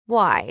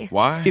Why?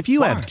 Why? If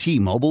you have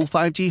T-Mobile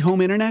 5G home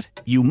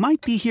internet, you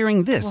might be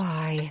hearing this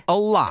Why? a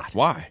lot.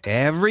 Why?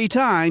 Every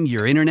time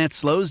your internet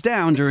slows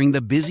down during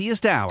the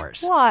busiest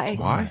hours. Why?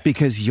 Why?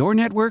 Because your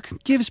network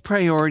gives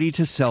priority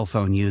to cell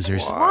phone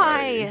users.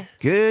 Why?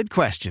 Good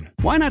question.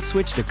 Why not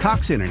switch to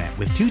Cox Internet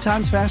with 2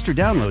 times faster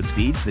download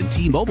speeds than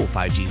T-Mobile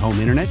 5G home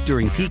internet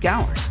during peak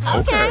hours?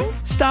 Okay.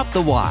 Stop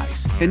the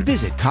whys and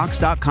visit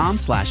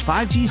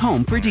cox.com/5G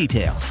home for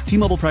details.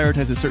 T-Mobile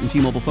prioritizes certain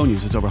T-Mobile phone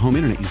users over home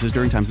internet users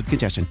during times of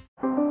congestion.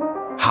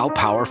 How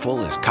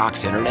powerful is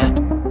Cox Internet?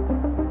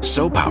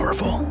 So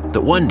powerful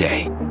that one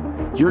day,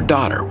 your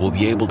daughter will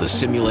be able to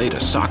simulate a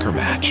soccer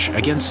match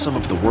against some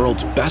of the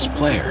world's best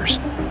players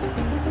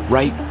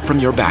right from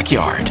your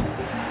backyard.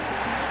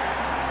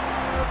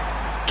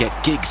 Get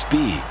gig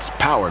speeds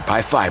powered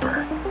by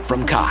fiber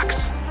from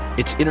Cox.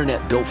 It's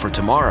internet built for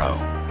tomorrow,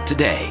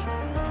 today.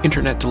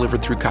 Internet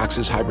delivered through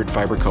Cox's hybrid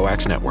fiber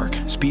coax network.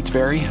 Speeds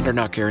vary and are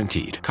not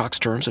guaranteed. Cox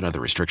terms and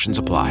other restrictions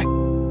apply.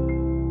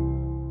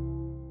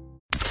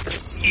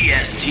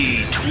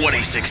 EST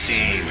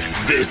 2016.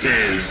 This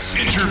is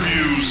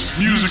interviews,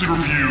 music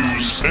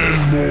reviews,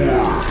 and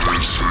more.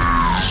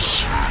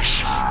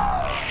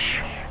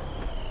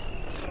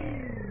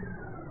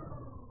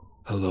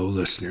 Hello,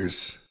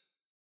 listeners.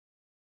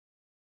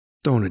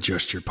 Don't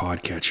adjust your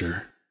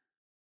podcatcher.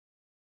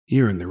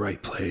 You're in the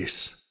right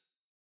place.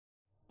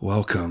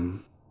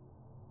 Welcome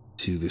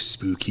to the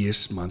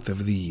spookiest month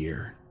of the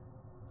year,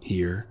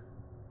 here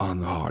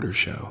on The Hodder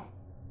Show.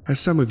 As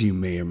some of you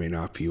may or may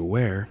not be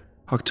aware,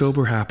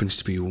 October happens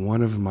to be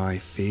one of my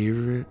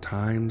favorite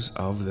times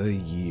of the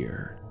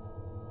year.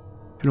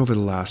 And over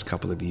the last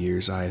couple of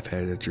years, I have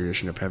had a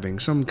tradition of having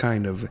some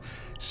kind of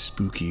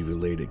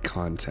spooky-related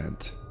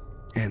content.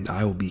 And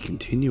I will be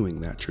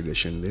continuing that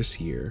tradition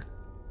this year,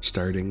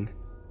 starting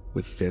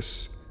with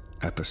this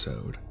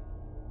episode.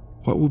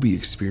 What we'll be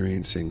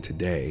experiencing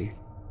today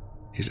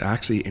is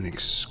actually an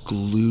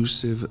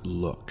exclusive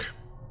look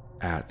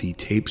at the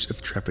Tapes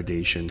of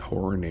Trepidation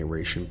Horror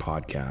Narration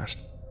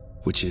podcast,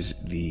 which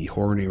is the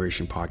horror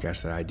narration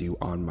podcast that I do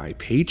on my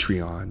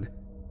Patreon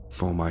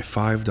for my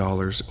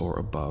 $5 or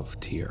above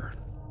tier.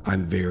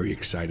 I'm very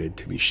excited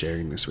to be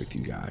sharing this with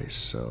you guys,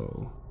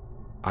 so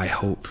I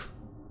hope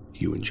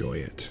you enjoy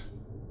it.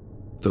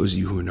 Those of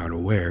you who are not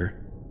aware,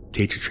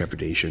 Tapes of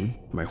Trepidation,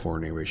 my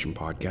horror narration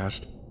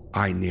podcast,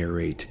 I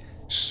narrate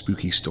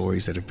spooky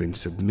stories that have been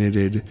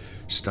submitted,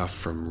 stuff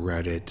from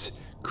Reddit,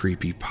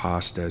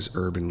 creepypastas,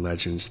 urban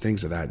legends,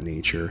 things of that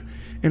nature,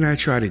 and I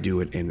try to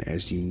do it in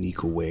as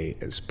unique a way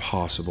as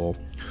possible,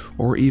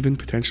 or even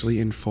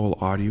potentially in full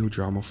audio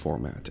drama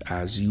format,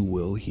 as you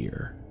will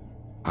hear.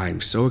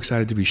 I'm so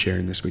excited to be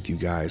sharing this with you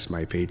guys.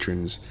 My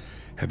patrons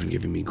have been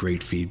giving me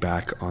great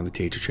feedback on the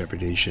Tapes of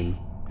Trepidation,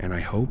 and I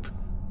hope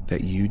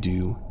that you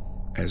do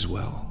as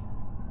well.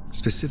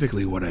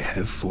 Specifically, what I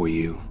have for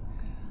you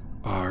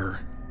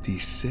are the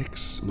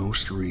 6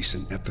 most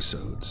recent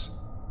episodes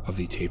of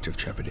the Tapes of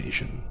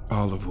Trepidation,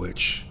 all of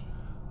which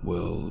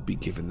will be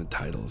given the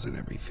titles and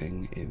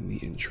everything in the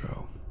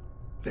intro.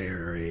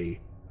 They're a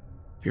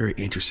very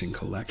interesting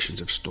collections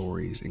of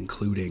stories,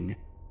 including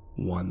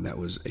one that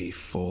was a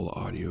full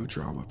audio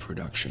drama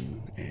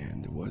production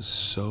and was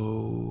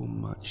so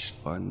much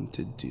fun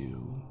to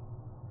do.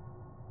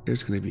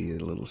 There's going to be a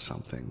little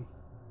something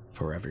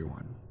for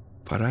everyone.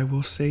 But I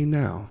will say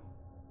now,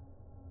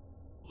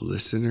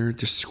 listener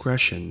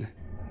discretion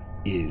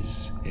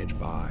is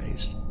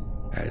advised,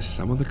 as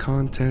some of the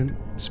content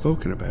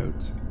spoken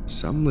about,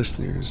 some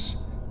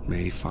listeners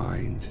may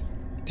find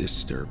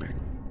disturbing.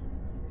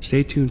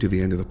 Stay tuned to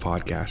the end of the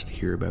podcast to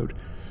hear about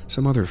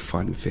some other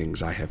fun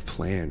things I have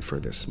planned for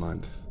this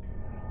month.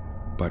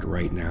 But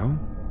right now,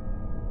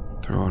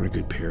 throw on a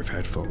good pair of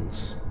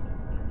headphones,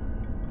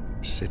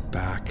 sit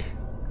back,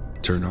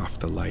 turn off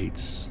the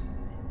lights,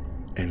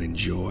 and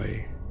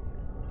enjoy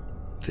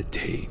the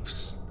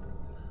Tapes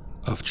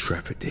of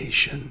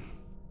Trepidation.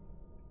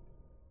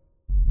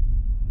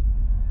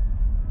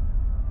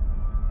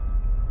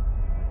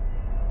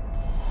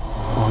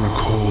 On a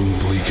cold and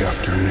bleak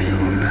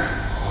afternoon,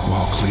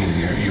 while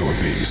cleaning out your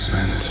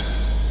basement,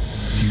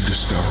 you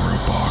discover a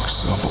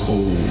box of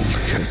old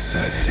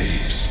cassette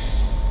tapes.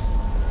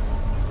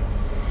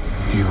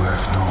 You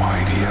have no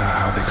idea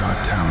how they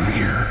got down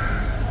here,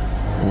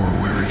 or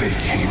where they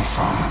came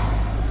from.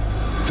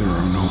 There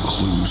are no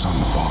clues on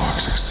the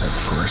box except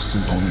for a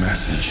simple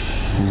message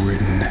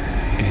written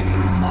in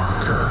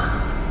marker.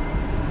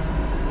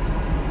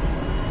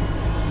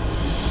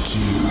 Do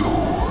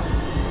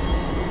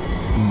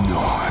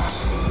not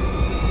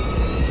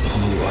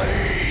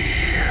play.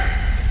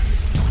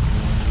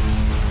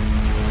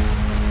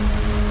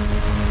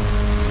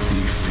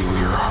 You feel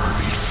your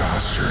heartbeat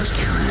faster as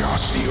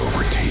curiosity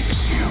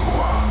overtakes you.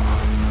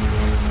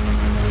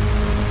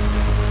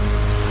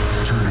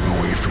 Turning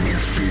away from your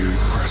fear,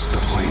 press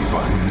the play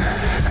button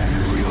and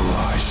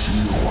realize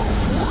your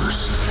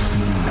worst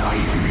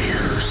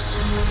nightmares.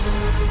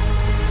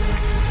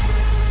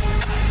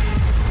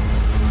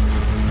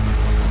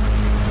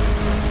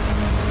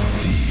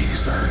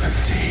 These are the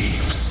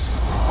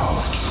Tapes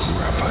of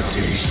Trepidation.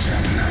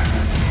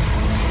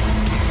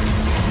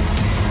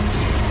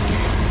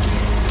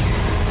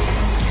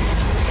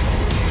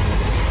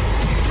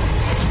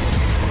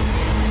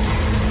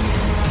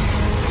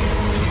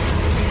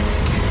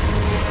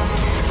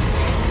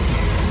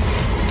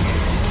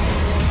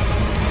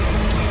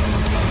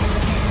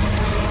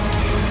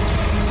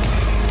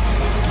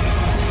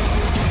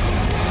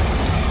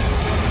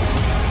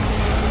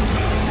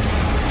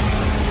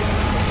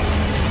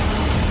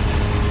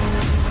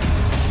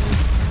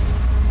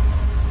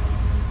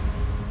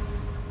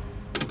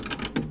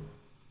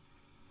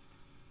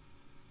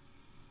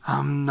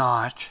 I'm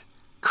not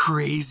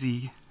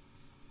crazy.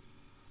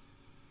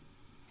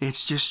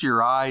 It's just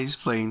your eyes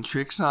playing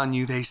tricks on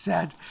you, they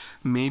said.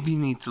 Maybe you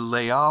need to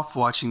lay off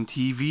watching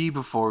TV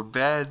before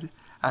bed,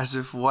 as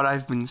if what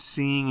I've been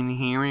seeing and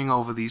hearing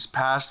over these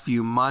past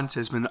few months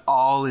has been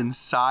all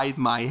inside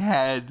my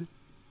head.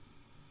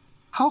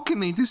 How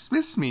can they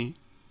dismiss me?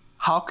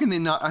 How can they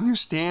not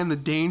understand the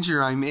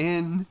danger I'm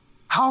in?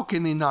 How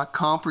can they not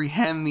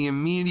comprehend the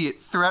immediate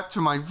threat to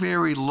my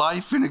very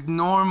life and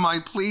ignore my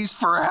pleas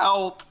for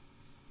help?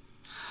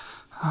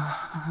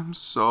 I'm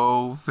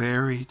so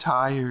very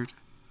tired,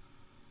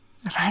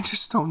 and I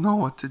just don't know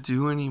what to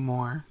do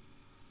anymore.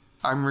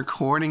 I'm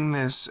recording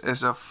this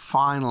as a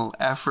final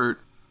effort,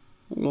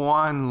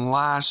 one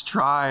last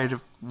try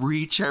to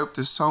reach out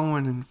to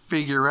someone and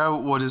figure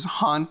out what is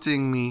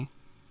haunting me,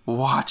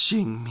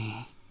 watching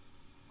me,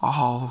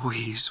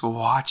 always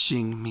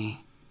watching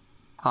me.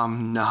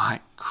 I'm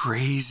not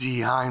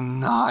crazy, I'm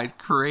not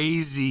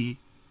crazy.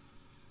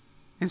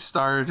 It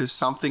started as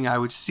something I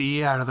would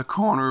see out of the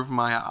corner of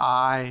my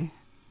eye.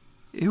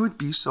 It would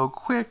be so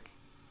quick,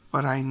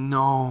 but I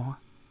know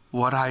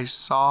what I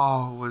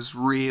saw was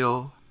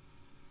real.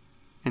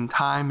 In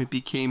time, it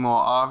became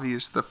more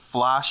obvious. The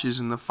flashes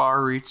in the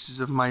far reaches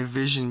of my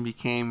vision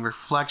became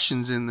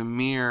reflections in the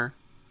mirror.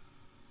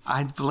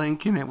 I'd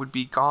blink and it would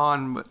be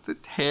gone, but the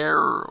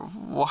terror of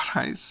what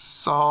I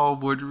saw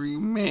would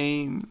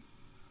remain.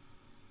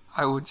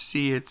 I would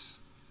see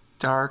its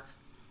dark,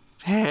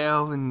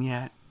 pale, and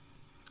yet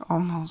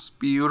almost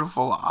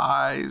beautiful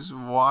eyes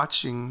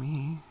watching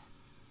me,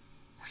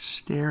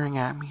 staring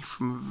at me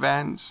from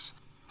vents,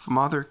 from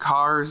other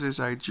cars as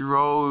I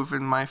drove,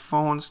 and my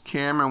phone's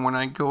camera when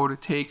I go to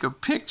take a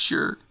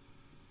picture.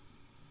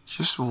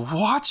 Just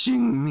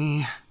watching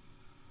me.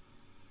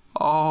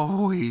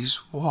 Always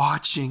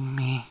watching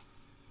me.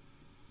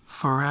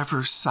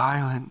 Forever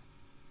silent,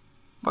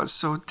 but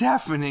so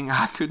deafening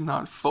I could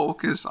not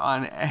focus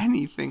on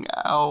anything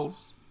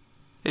else.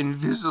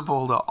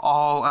 Invisible to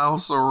all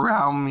else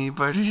around me,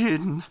 but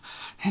hidden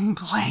in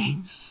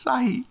plain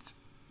sight.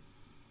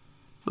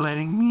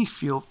 Letting me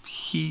feel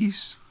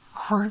peace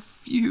for a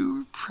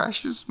few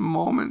precious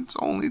moments,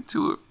 only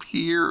to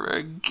appear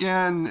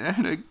again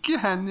and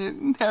again.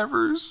 It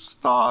never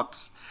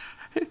stops.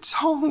 It's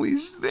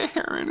always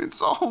there and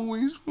it's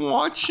always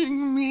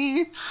watching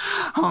me.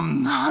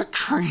 I'm not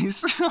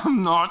crazy.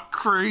 I'm not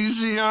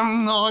crazy.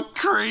 I'm not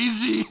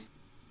crazy.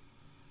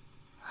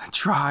 I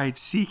tried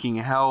seeking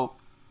help.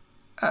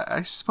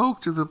 I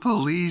spoke to the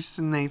police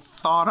and they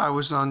thought I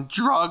was on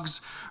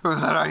drugs or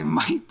that I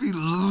might be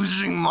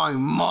losing my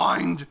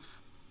mind.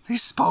 They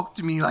spoke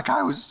to me like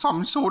I was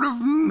some sort of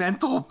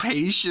mental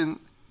patient.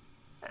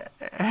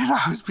 And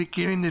I was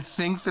beginning to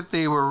think that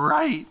they were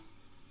right.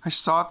 I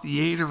sought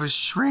the aid of a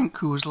shrink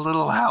who was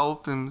little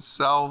help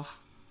himself.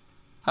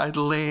 I'd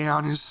lay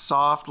on his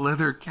soft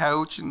leather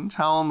couch and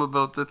tell him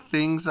about the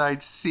things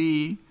I'd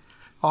see.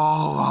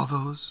 Oh, all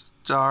those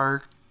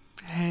dark,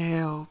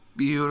 pale,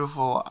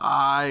 beautiful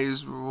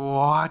eyes were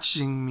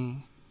watching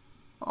me.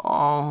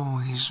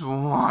 Always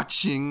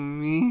watching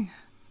me.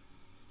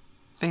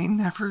 They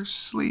never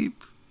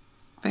sleep.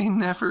 They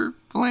never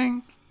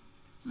blink.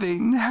 They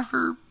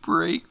never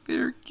break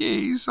their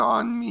gaze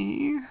on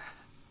me.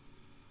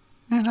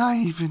 And I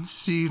even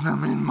see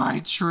them in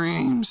my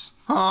dreams.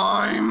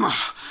 I'm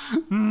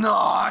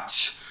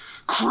not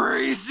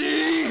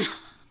crazy.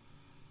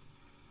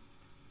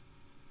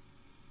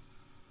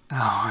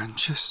 Oh, I'm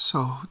just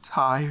so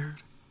tired.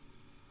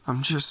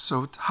 I'm just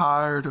so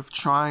tired of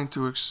trying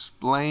to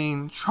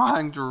explain,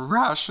 trying to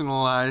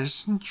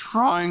rationalize, and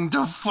trying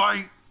to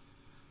fight.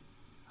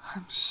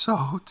 I'm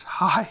so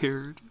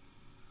tired.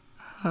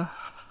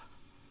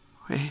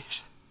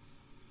 Wait.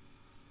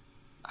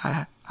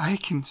 I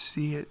can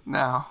see it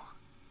now.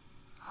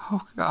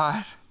 Oh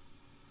God.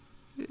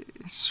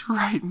 It's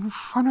right in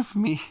front of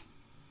me.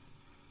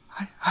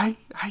 I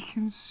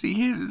can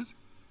see it as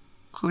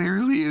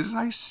clearly as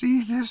I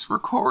see this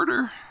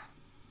recorder.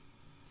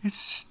 It's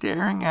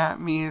staring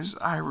at me as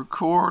I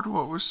record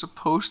what was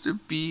supposed to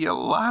be a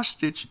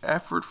last-ditch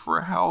effort for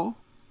help,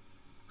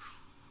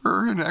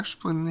 for an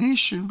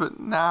explanation, but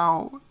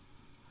now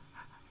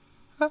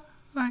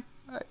I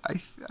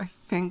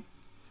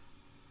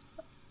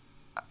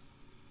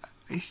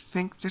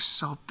think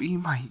this'll be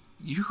my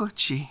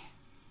eulogy.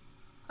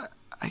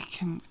 I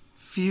can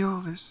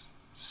feel this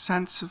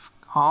sense of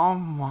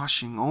calm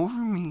washing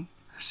over me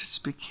as it's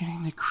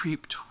beginning to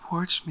creep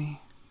towards me.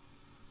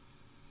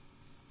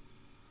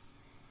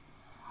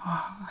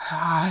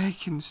 I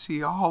can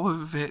see all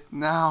of it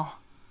now.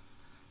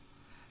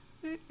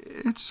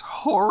 It's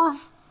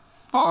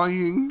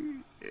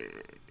horrifying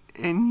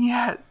and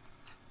yet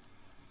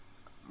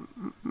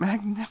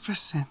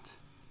magnificent.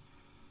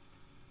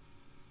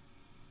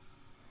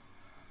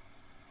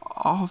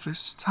 All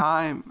this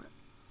time,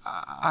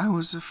 I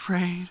was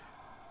afraid.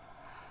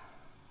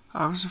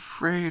 I was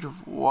afraid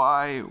of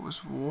why it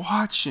was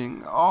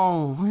watching,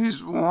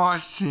 always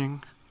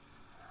watching.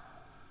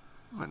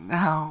 But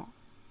now,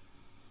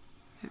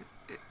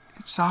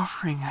 it's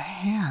offering a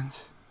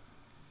hand.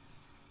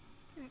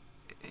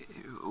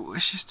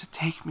 wishes to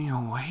take me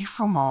away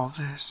from all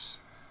this.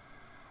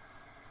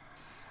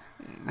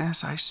 And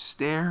as I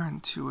stare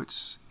into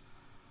its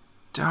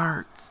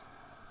dark,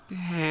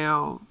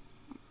 pale,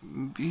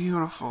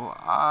 beautiful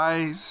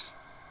eyes,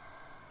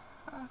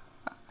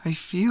 I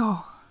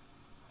feel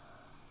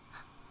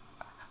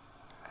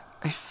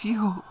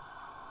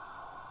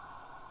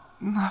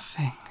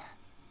nothing.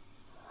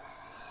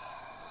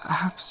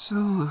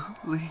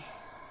 Absolutely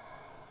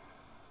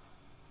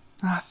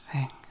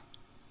nothing.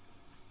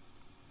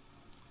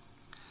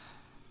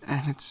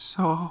 And it's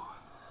so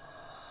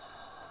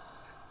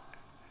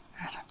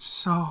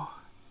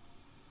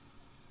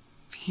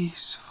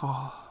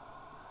peaceful.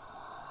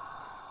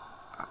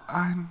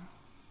 I'm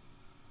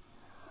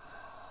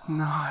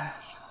not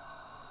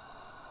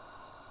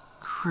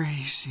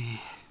crazy.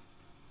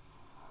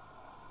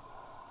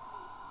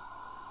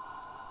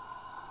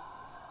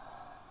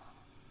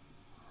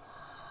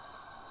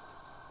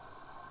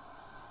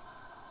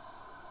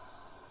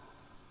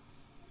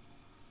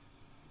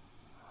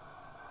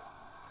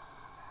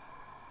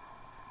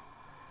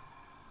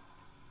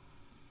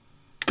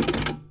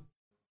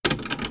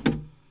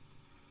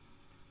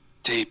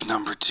 Tape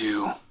number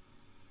 2.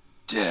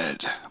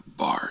 Dead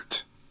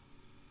Bart.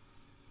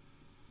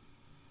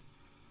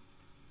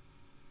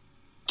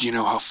 Do you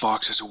know how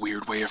Fox has a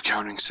weird way of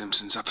counting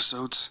Simpsons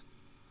episodes?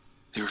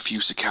 They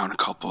refuse to count a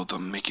couple of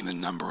them, making the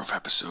number of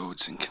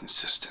episodes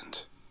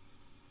inconsistent.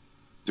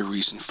 The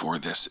reason for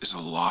this is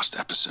a lost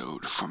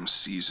episode from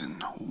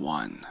season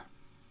 1.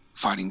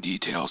 Finding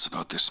details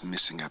about this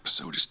missing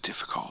episode is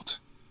difficult.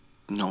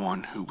 No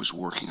one who was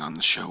working on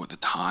the show at the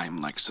time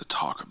likes to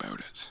talk about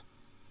it.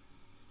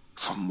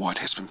 From what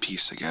has been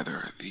pieced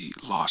together, the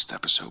lost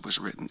episode was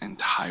written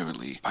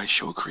entirely by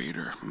show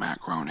creator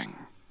Matt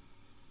Groening.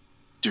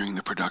 During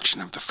the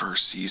production of the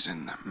first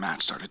season,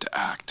 Matt started to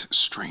act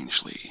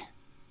strangely.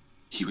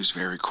 He was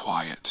very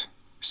quiet,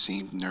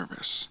 seemed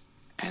nervous,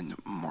 and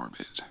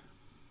morbid.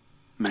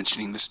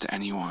 Mentioning this to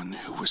anyone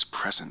who was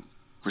present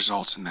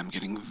results in them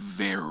getting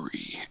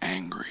very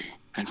angry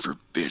and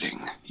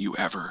forbidding you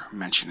ever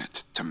mention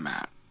it to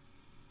Matt.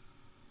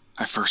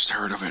 I first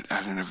heard of it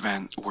at an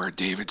event where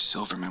David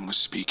Silverman was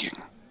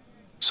speaking.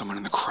 Someone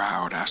in the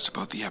crowd asked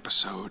about the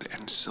episode,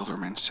 and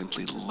Silverman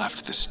simply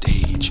left the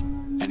stage,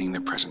 ending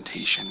the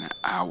presentation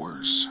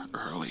hours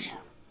early.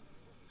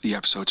 The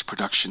episode's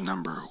production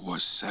number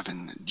was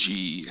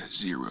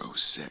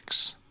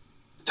 7G06.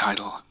 The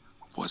title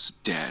was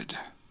Dead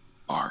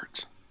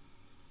Bart.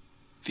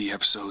 The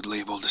episode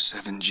labeled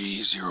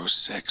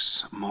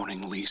 7G06,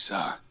 Moaning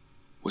Lisa,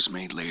 was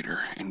made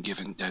later and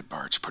given Dead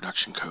Bart's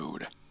production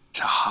code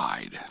to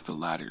hide the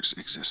latter's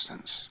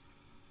existence.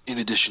 In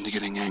addition to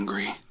getting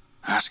angry,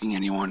 asking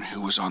anyone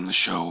who was on the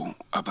show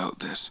about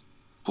this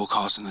will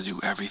cause them to do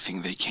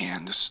everything they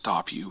can to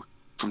stop you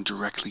from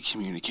directly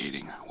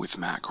communicating with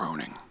Matt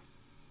Groening.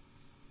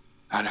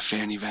 At a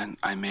fan event,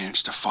 I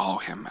managed to follow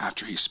him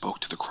after he spoke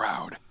to the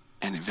crowd,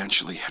 and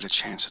eventually had a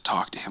chance to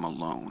talk to him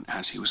alone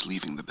as he was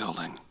leaving the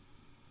building.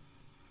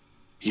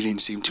 He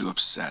didn't seem too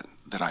upset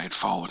that I had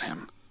followed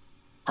him,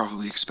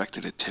 probably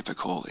expected a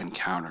typical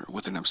encounter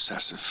with an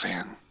obsessive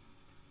fan.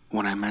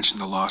 When I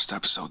mentioned the lost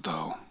episode,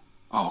 though,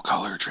 all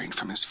color drained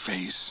from his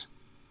face,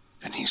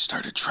 and he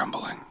started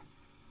trembling.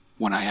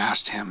 When I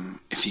asked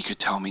him if he could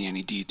tell me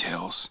any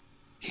details,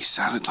 he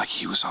sounded like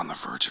he was on the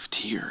verge of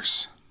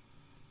tears.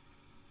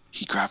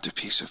 He grabbed a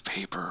piece of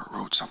paper,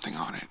 wrote something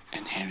on it,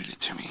 and handed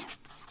it to me.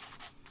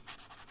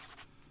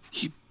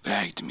 He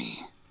begged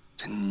me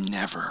to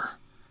never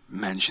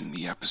mention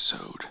the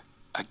episode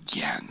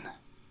again.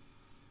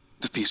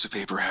 The piece of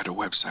paper had a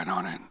website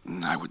on it,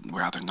 and I would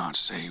rather not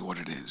say what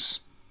it is,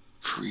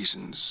 for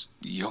reasons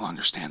you'll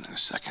understand in a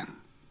second.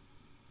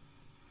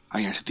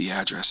 I entered the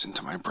address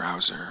into my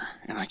browser,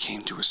 and I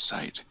came to a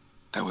site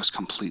that was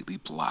completely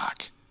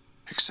black,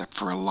 except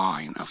for a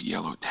line of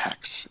yellow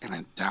text and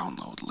a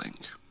download link.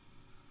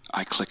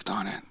 I clicked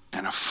on it,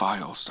 and a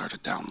file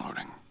started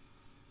downloading.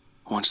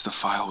 Once the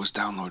file was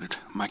downloaded,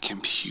 my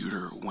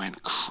computer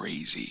went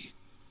crazy.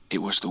 It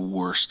was the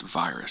worst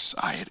virus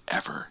I had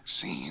ever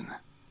seen.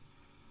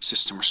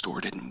 System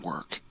Restore didn't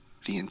work.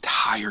 The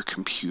entire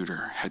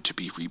computer had to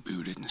be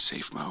rebooted in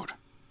safe mode.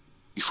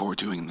 Before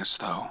doing this,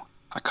 though,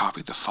 I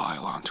copied the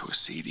file onto a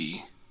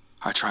CD.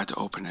 I tried to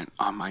open it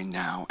on my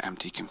now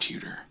empty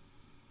computer,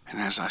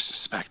 and as I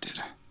suspected,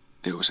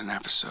 there was an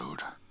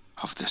episode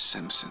of The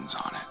Simpsons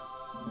on it.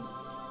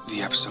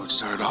 The episode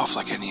started off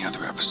like any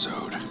other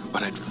episode,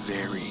 but had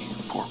very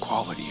poor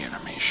quality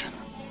animation.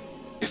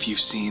 If you've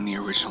seen the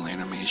original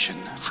animation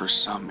for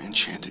Some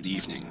Enchanted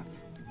Evening,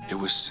 it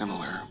was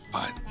similar,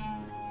 but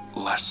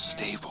less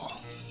stable.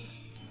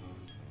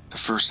 The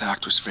first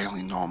act was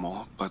fairly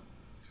normal, but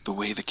the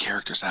way the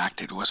characters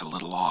acted was a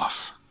little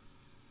off.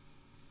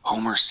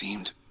 Homer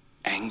seemed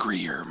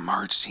angrier,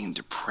 Marge seemed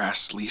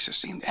depressed, Lisa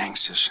seemed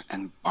anxious,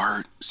 and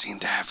Bart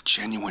seemed to have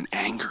genuine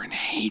anger and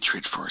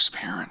hatred for his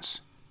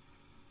parents.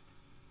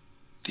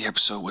 The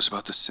episode was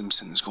about the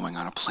Simpsons going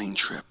on a plane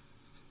trip.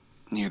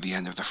 Near the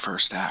end of the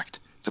first act,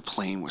 the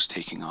plane was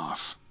taking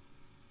off.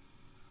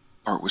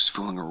 Bart was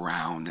fooling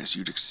around as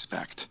you'd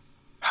expect.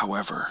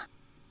 However,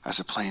 as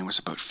the plane was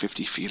about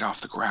 50 feet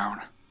off the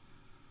ground,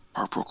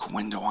 Bart broke a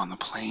window on the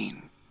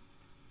plane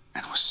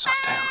and was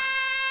sucked out.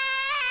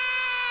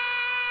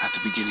 At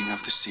the beginning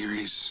of the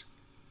series,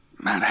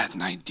 Matt had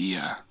an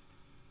idea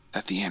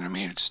that the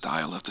animated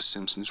style of The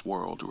Simpsons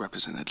world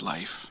represented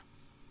life,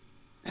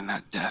 and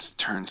that death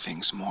turned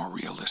things more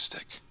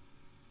realistic.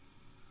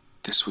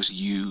 This was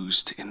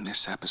used in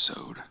this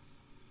episode.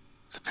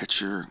 The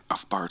picture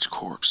of Bart's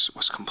corpse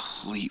was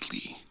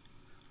completely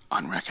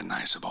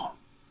unrecognizable.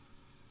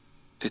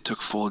 They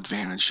took full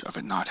advantage of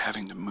it not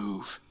having to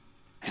move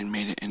and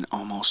made it an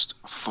almost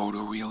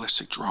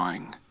photorealistic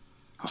drawing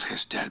of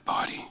his dead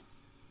body.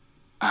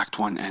 Act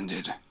 1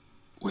 ended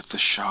with the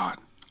shot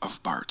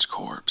of Bart's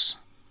corpse.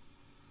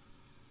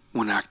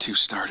 When Act 2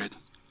 started,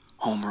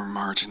 Homer,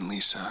 Marge, and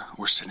Lisa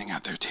were sitting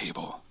at their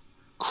table,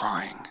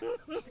 crying.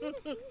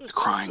 The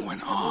crying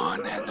went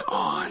on and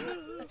on.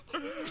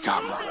 It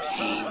got more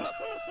pained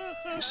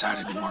and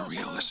sounded more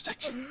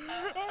realistic.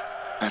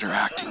 Better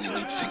acting than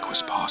you'd think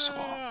was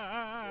possible.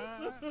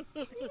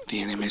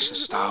 The animation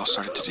style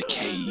started to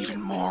decay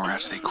even more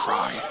as they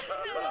cried,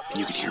 and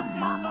you could hear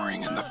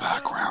murmuring in the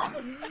background.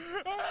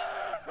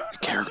 The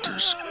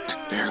characters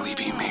could barely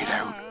be made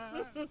out.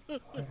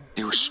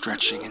 They were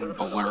stretching and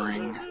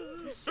blurring,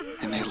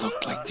 and they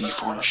looked like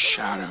deformed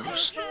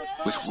shadows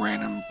with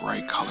random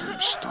bright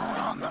colors thrown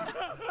on them.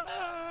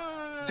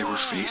 There were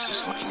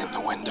faces looking in the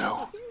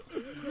window,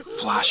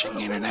 flashing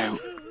in and out.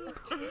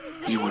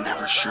 You were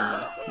never sure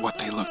what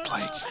they looked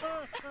like.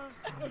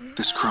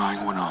 This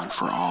crying went on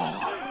for all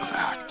of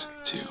Act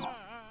 2.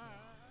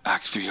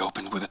 Act 3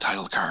 opened with a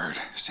title card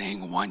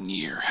saying 1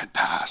 year had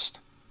passed.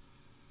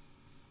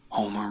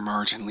 Homer,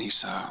 Marge, and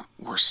Lisa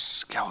were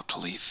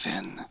skeletally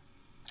thin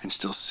and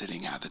still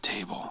sitting at the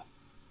table.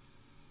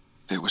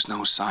 There was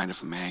no sign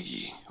of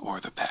Maggie or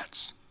the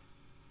pets.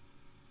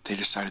 They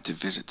decided to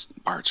visit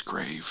Bart's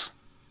grave.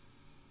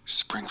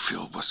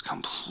 Springfield was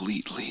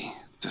completely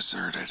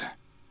deserted.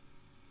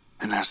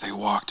 And as they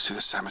walked to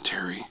the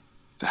cemetery,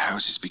 the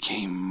houses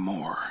became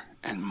more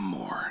and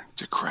more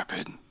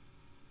decrepit.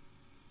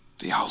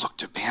 They all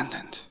looked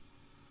abandoned.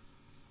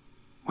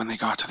 When they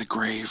got to the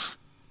grave,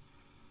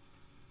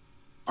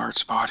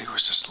 Bart's body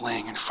was just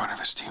laying in front of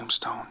his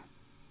tombstone,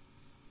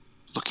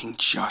 looking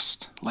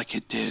just like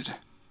it did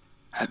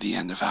at the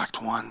end of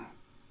Act 1.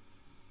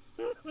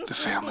 The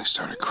family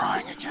started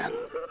crying again.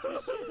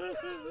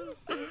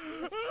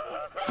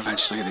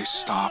 Eventually they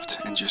stopped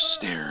and just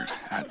stared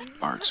at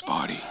Bart's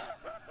body.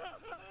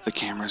 The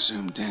camera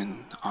zoomed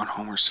in on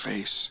Homer's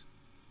face.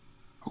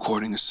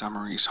 According to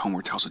summaries,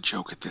 Homer tells a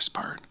joke at this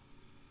part,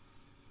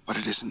 but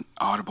it isn't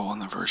audible in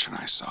the version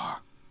I saw.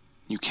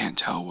 You can't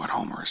tell what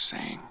Homer is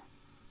saying.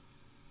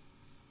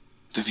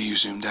 The view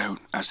zoomed out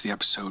as the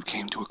episode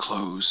came to a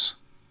close.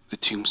 The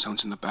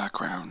tombstones in the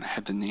background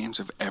had the names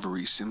of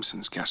every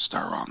Simpsons guest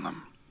star on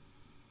them.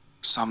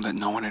 Some that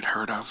no one had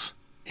heard of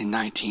in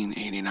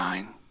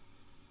 1989.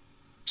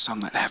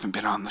 Some that haven't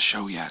been on the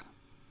show yet.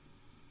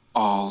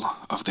 All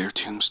of their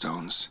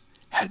tombstones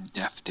had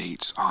death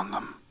dates on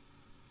them.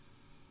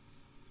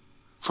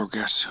 For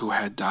guests who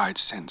had died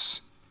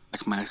since,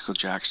 like Michael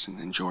Jackson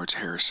and George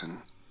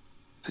Harrison,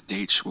 the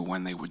dates were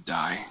when they would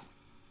die.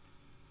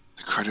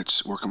 The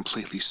credits were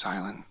completely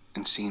silent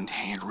and seemed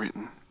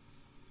handwritten.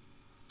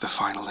 The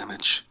final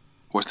image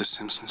was the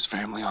Simpsons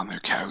family on their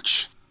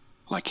couch,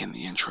 like in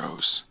the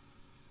intros,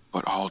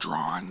 but all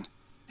drawn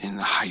in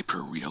the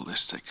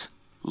hyper-realistic,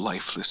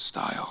 lifeless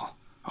style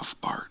of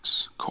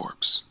Bart's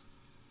corpse.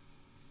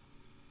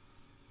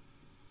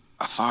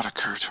 A thought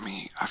occurred to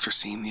me after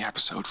seeing the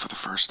episode for the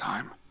first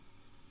time.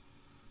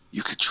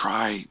 You could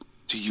try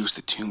to use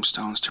the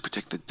tombstones to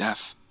predict the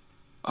death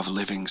of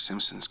living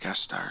Simpsons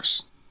guest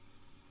stars.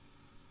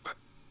 But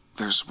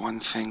there's one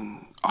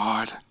thing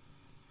odd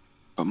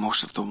about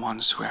most of the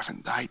ones who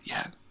haven't died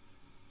yet.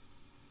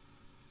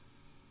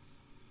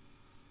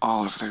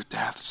 All of their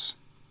deaths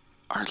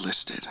are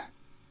listed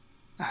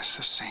as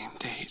the same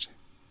date.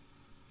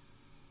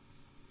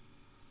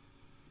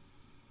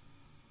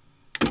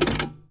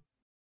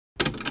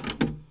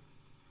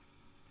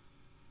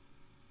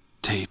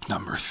 Tape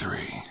number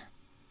 3.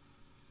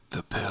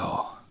 The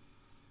pill.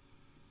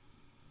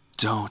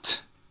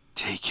 Don't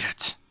take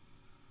it.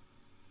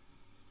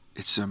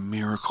 It's a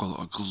miracle,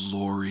 a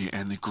glory,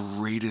 and the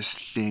greatest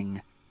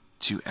thing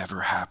to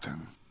ever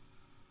happen.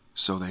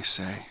 So they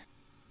say.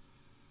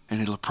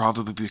 And it'll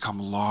probably become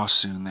law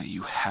soon that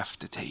you have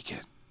to take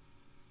it.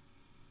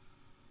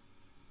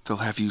 They'll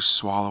have you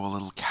swallow a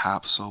little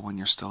capsule when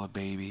you're still a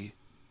baby.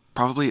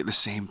 Probably at the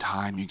same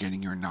time you're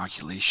getting your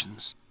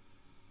inoculations.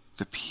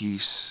 The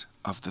piece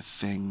of the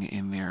thing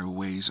in there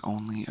weighs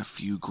only a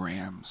few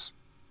grams.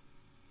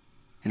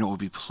 And it will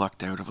be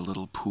plucked out of a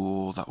little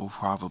pool that will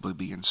probably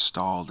be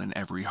installed in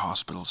every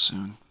hospital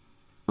soon.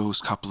 Those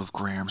couple of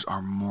grams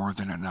are more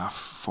than enough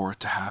for it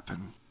to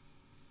happen.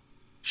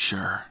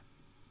 Sure,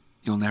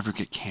 you'll never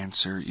get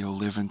cancer, you'll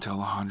live until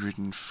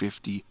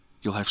 150,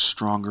 you'll have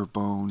stronger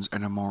bones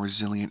and a more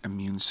resilient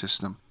immune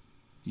system.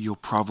 You'll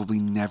probably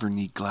never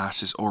need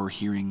glasses or a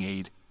hearing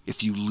aid.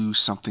 If you lose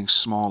something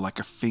small like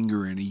a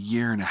finger in a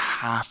year and a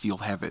half, you'll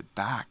have it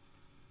back.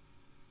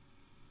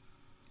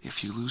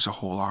 If you lose a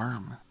whole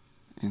arm,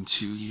 in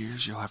 2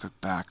 years you'll have it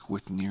back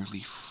with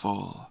nearly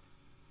full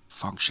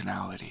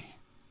functionality.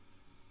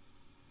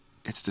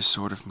 It's the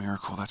sort of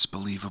miracle that's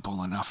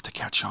believable enough to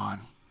catch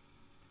on.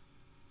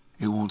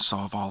 It won't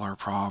solve all our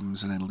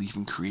problems, and it'll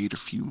even create a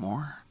few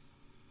more.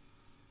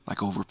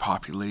 Like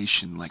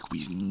overpopulation, like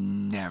we've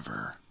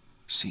never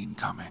seen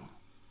coming.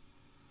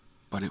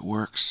 But it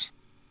works,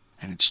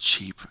 and it's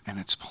cheap, and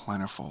it's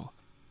plentiful,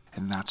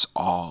 and that's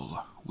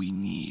all we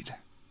need.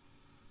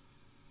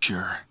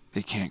 Sure,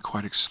 it can't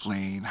quite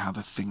explain how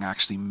the thing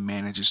actually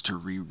manages to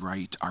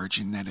rewrite our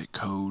genetic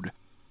code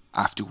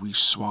after we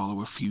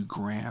swallow a few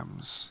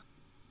grams.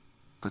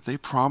 But they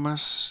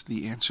promise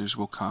the answers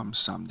will come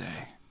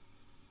someday,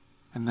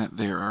 and that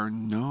there are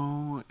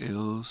no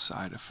ill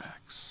side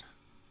effects.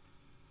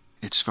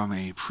 It's from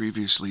a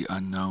previously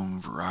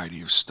unknown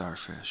variety of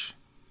starfish,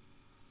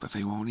 but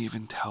they won't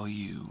even tell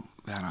you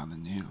that on the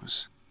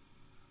news.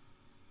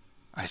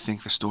 I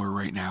think the story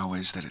right now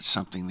is that it's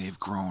something they've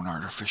grown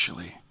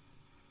artificially.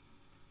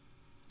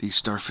 These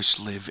starfish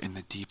live in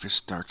the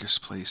deepest,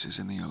 darkest places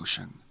in the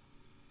ocean,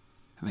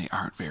 and they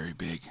aren't very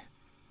big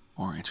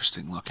or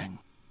interesting looking.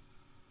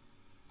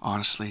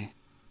 Honestly,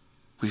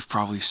 we've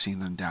probably seen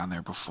them down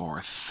there before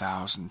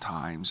 1,000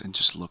 times and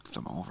just looked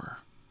them over.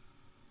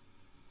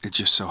 It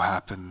just so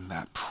happened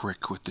that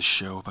prick with the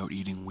show about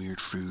eating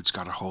weird foods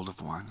got a hold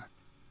of one,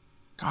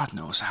 God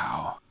knows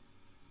how,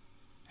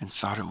 and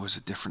thought it was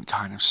a different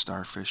kind of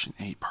starfish and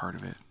ate part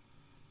of it.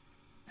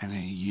 And a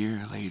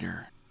year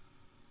later,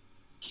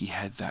 he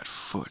had that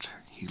foot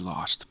he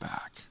lost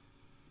back.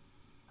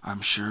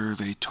 I'm sure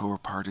they tore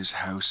apart his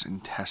house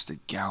and tested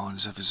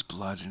gallons of his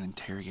blood and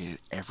interrogated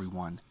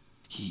everyone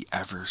he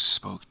ever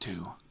spoke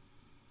to.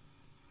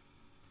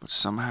 But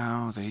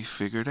somehow they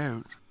figured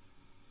out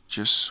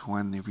just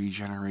when the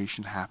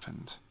regeneration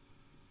happened,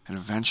 and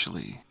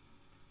eventually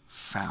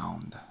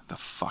found the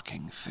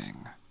fucking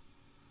thing.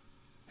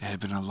 It had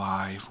been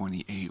alive when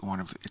he ate one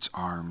of its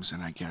arms,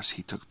 and I guess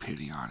he took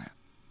pity on it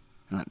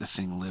and let the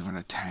thing live in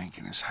a tank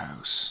in his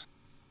house.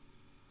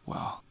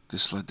 Well,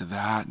 this led to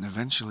that, and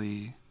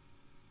eventually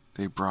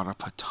they brought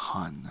up a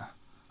ton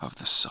of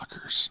the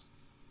suckers.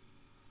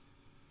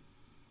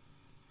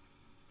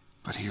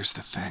 But here's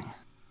the thing.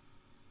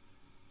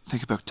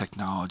 Think about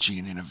technology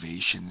and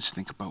innovations.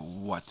 Think about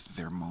what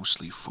they're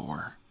mostly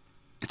for.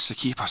 It's to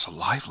keep us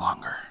alive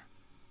longer,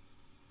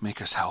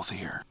 make us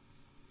healthier,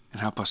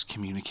 and help us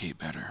communicate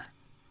better.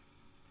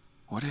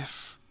 What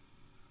if,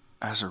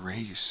 as a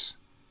race,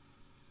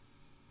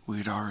 we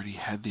had already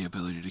had the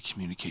ability to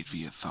communicate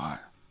via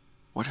thought?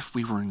 What if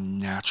we were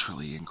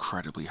naturally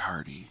incredibly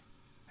hardy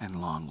and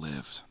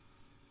long-lived?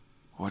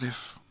 What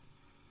if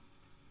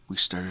we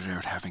started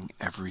out having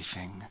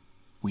everything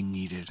we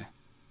needed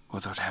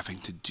without having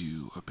to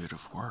do a bit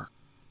of work?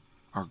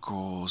 Our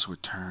goals were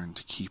turned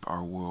to keep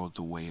our world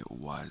the way it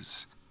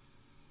was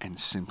and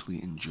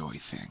simply enjoy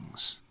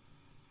things.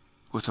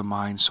 With a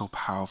mind so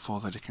powerful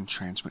that it can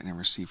transmit and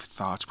receive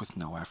thoughts with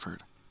no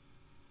effort,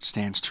 it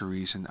stands to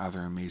reason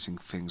other amazing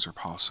things are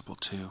possible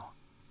too.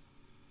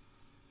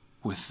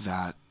 With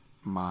that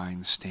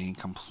mind staying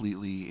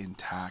completely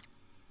intact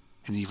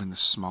in even the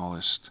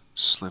smallest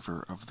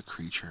sliver of the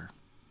creature,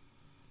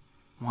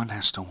 one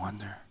has to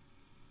wonder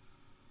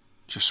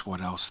just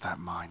what else that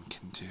mind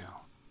can do.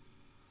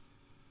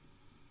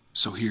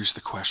 So here's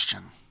the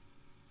question.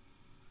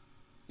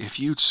 If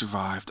you'd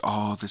survived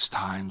all this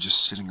time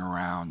just sitting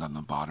around on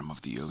the bottom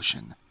of the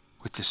ocean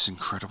with this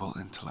incredible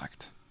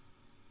intellect,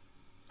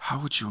 how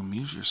would you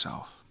amuse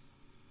yourself?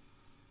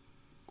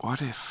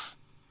 What if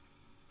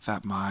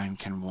that mind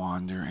can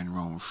wander and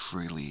roam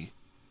freely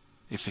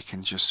if it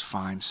can just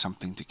find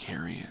something to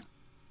carry it?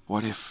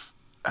 What if,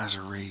 as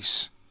a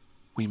race,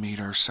 we made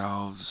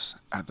ourselves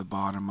at the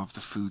bottom of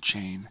the food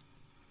chain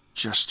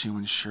just to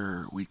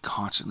ensure we'd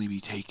constantly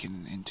be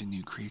taken into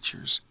new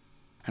creatures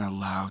and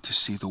allowed to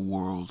see the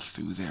world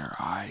through their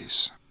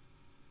eyes?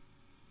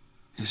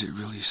 Is it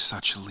really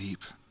such a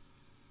leap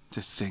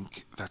to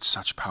think that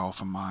such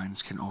powerful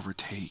minds can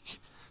overtake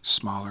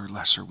smaller,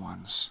 lesser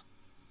ones?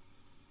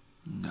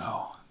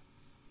 No.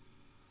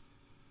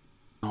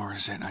 Nor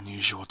is it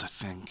unusual to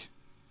think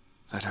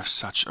that if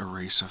such a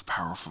race of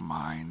powerful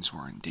minds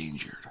were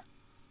endangered,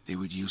 they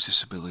would use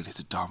this ability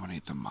to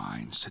dominate the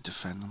minds to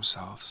defend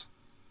themselves,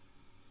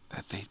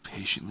 that they'd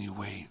patiently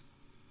wait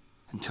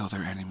until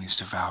their enemies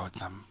devoured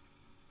them,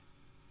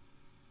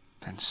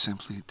 then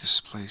simply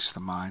displace the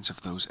minds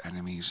of those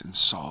enemies and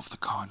solve the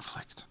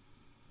conflict.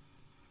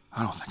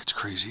 I don't think it's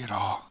crazy at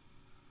all,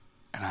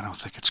 and I don't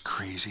think it's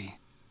crazy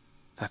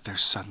that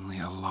there's suddenly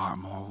a lot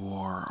more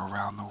war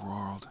around the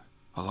world,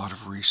 a lot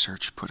of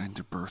research put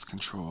into birth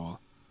control,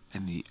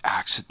 and the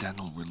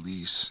accidental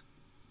release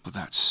of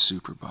that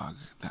superbug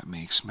that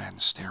makes men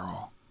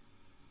sterile.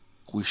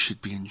 We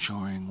should be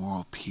enjoying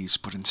world peace,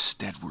 but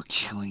instead we're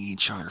killing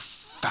each other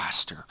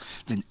faster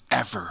than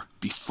ever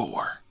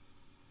before.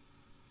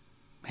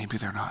 Maybe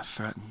they're not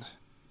threatened.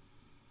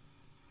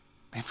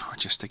 Maybe we're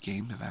just a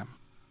game to them.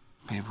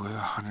 Maybe we're the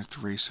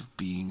 100th race of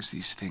beings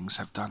these things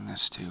have done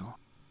this to.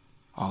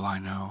 All I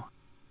know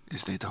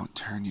is they don't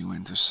turn you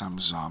into some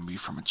zombie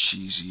from a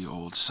cheesy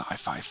old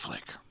sci-fi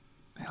flick.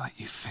 They let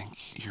you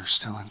think you're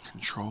still in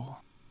control,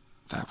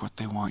 that what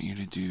they want you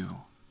to do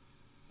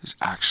is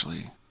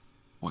actually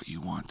what you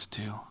want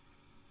to do.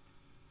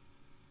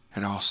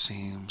 It all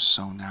seems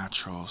so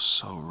natural,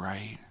 so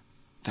right.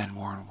 Then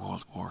we're in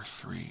World War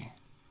III,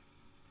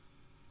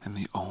 and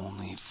the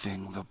only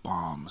thing the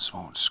bombs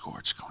won't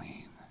scorch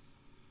clean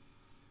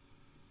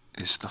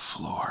is the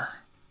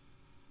floor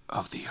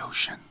of the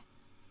ocean.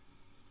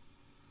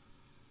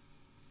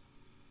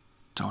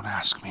 Don't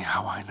ask me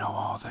how I know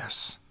all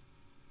this,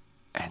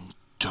 and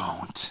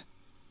don't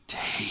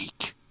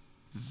take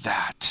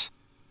that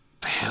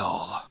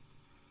pill.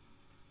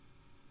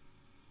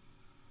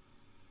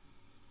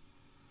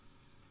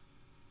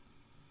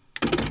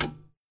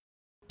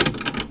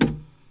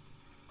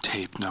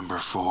 Tape number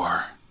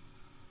 4.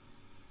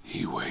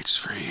 He waits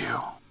for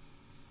you.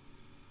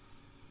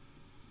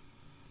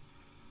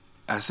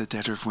 As the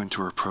dead of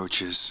winter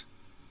approaches,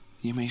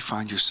 you may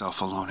find yourself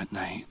alone at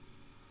night,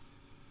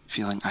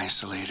 feeling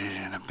isolated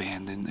and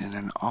abandoned in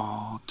an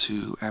all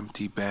too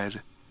empty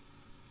bed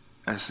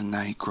as the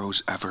night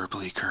grows ever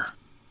bleaker.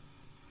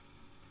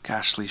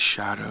 Ghastly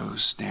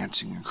shadows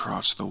dancing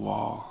across the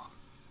wall,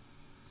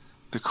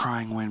 the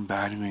crying wind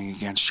battering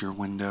against your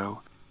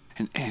window,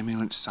 an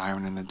ambulance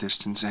siren in the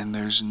distance, and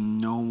there's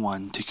no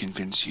one to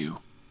convince you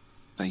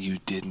that you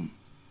didn't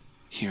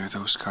hear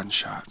those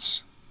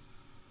gunshots.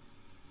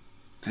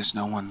 There's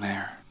no one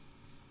there.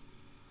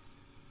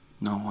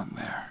 No one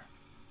there.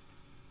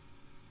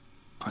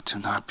 But do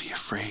not be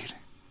afraid.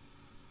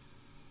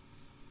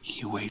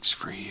 He waits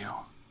for you.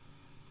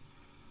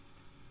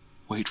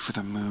 Wait for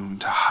the moon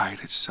to hide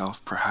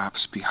itself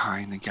perhaps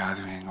behind the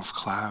gathering of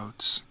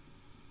clouds.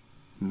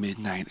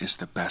 Midnight is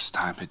the best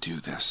time to do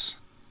this.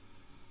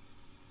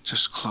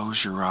 Just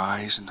close your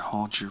eyes and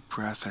hold your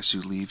breath as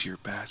you leave your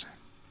bed.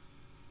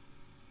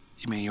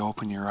 You may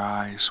open your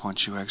eyes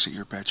once you exit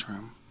your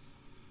bedroom.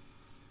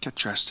 Get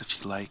dressed if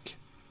you like,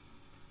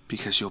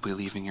 because you'll be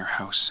leaving your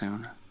house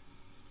soon.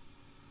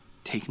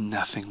 Take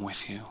nothing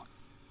with you,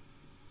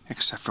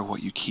 except for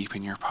what you keep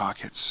in your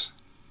pockets.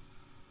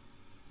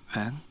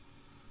 Then,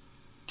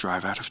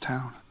 drive out of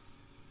town.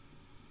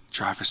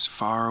 Drive as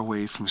far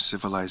away from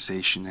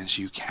civilization as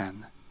you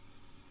can.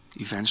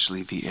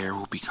 Eventually the air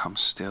will become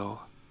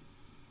still.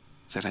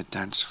 Then a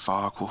dense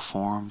fog will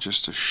form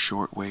just a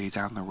short way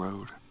down the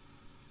road.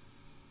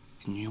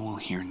 And you will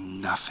hear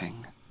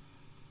nothing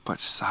but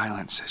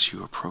silence as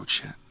you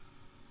approach it.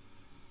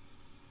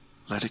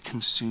 Let it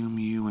consume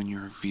you and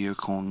your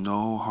vehicle.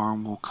 No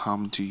harm will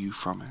come to you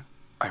from it.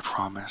 I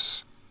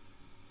promise.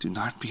 Do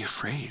not be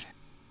afraid.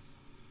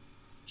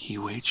 He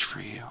waits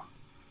for you.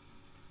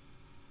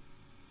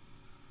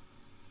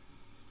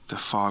 The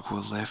fog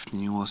will lift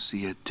and you will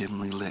see a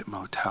dimly lit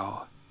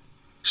motel,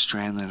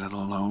 stranded and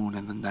alone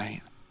in the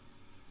night,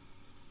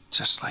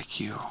 just like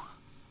you.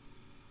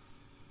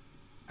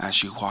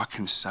 As you walk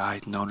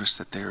inside, notice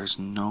that there is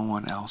no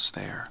one else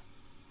there.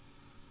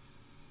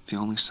 The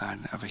only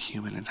sign of a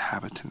human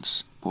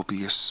inhabitant will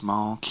be a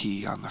small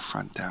key on the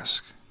front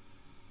desk.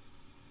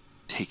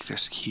 Take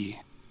this key.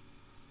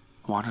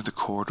 Wander the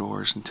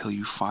corridors until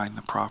you find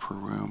the proper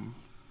room.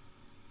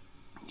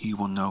 You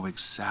will know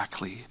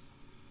exactly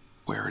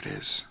where it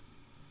is,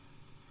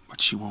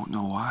 but you won't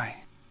know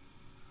why.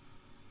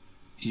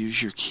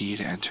 Use your key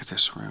to enter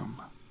this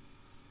room.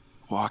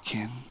 Walk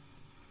in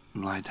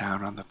and lie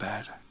down on the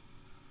bed.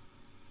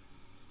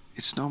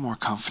 It's no more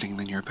comforting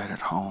than your bed at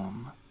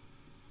home.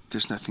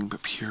 There's nothing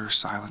but pure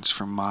silence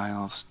for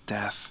miles.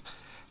 Death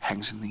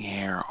hangs in the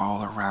air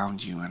all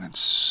around you, and it's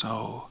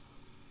so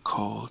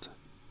cold.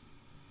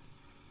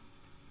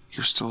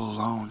 You're still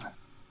alone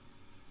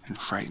and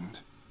frightened,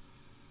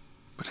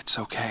 but it's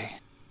okay.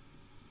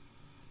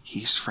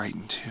 He's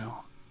frightened too,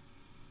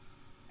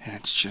 and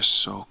it's just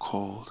so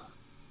cold.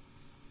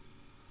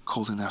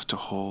 Cold enough to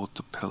hold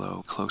the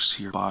pillow close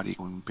to your body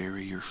and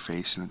bury your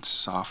face in its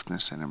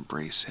softness and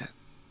embrace it.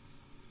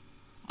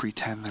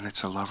 Pretend that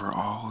it's a lover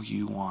all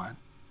you want.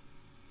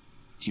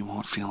 You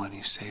won't feel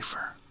any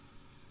safer,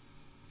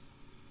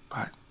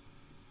 but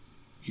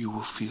you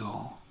will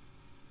feel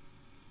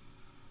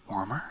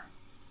warmer.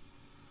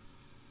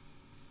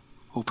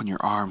 Open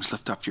your arms,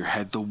 lift up your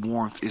head. The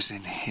warmth is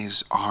in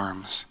his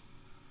arms.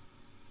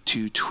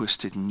 Two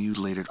twisted,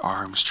 mutilated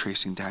arms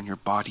tracing down your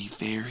body.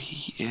 There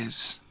he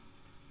is.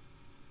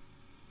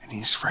 And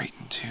he's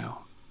frightened too.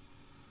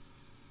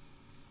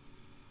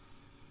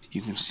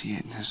 You can see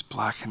it in his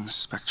blackened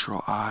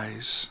spectral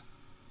eyes,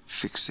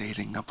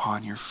 fixating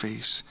upon your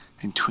face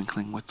and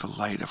twinkling with the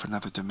light of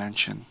another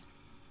dimension.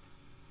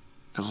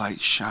 The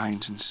light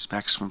shines in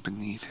specks from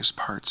beneath his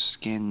parched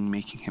skin,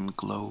 making him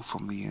glow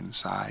from the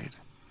inside.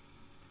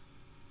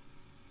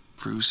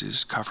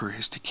 Bruises cover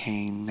his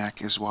decaying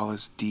neck as well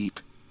as deep,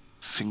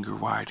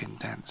 finger-wide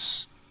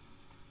indents.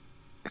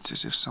 It's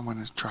as if someone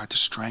has tried to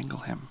strangle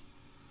him.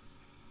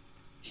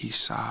 He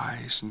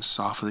sighs and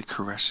softly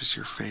caresses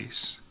your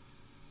face.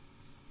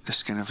 The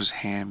skin of his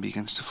hand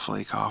begins to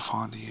flake off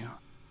onto you.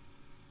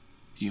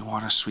 You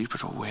want to sweep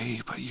it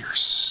away, but you're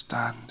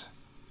stunned.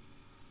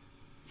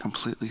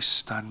 Completely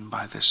stunned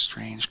by this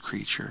strange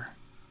creature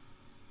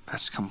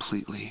that's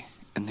completely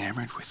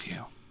enamored with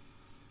you.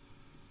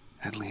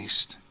 At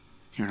least,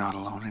 you're not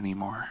alone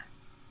anymore.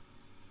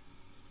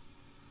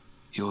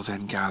 You'll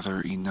then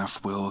gather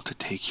enough will to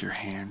take your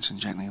hands and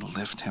gently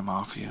lift him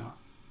off you.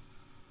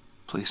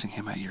 Placing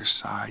him at your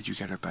side, you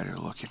get a better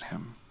look at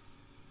him.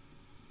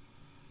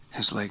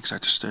 His legs are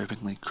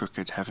disturbingly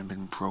crooked, having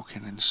been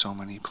broken in so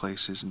many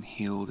places and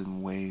healed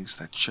in ways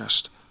that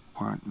just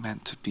weren't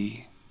meant to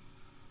be.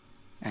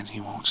 And he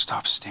won't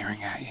stop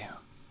staring at you.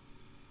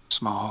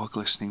 Small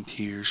glistening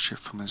tears drip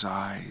from his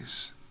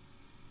eyes.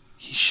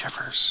 He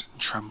shivers and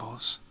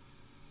trembles,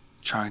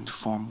 trying to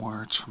form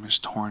words from his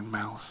torn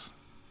mouth.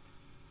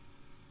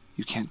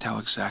 You can't tell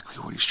exactly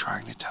what he's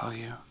trying to tell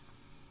you.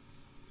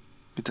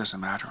 It doesn't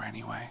matter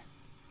anyway.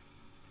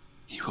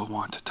 He will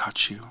want to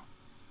touch you,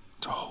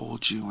 to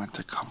hold you and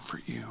to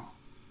comfort you.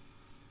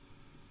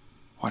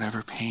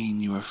 Whatever pain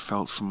you have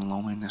felt from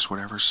loneliness,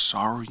 whatever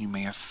sorrow you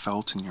may have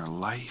felt in your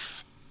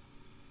life,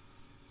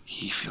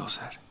 he feels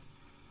it.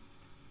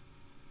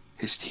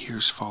 His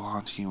tears fall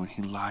onto you and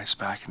he lies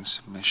back in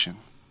submission.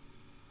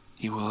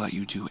 He will let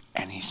you do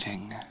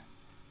anything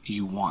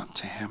you want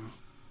to him.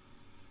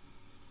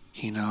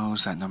 He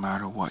knows that no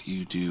matter what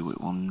you do, it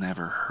will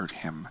never hurt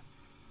him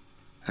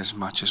as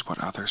much as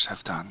what others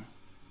have done.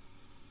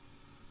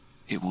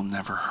 It will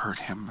never hurt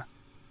him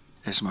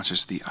as much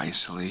as the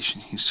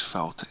isolation he's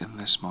felt in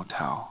this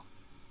motel.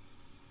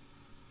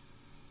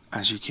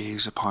 As you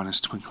gaze upon his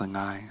twinkling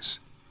eyes,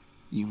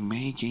 you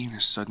may gain a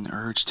sudden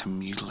urge to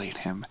mutilate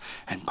him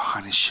and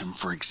punish him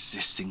for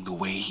existing the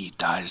way he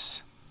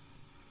does.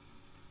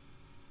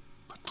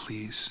 But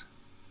please,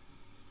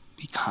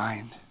 be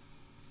kind.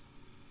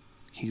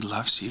 He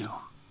loves you,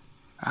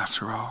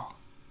 after all.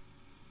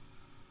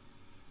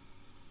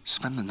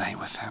 Spend the night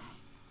with him.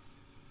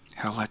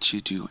 He'll let you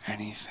do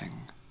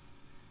anything,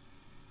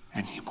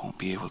 and he won't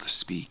be able to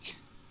speak.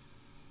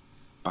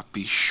 But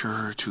be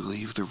sure to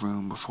leave the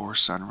room before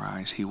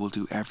sunrise. He will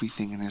do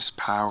everything in his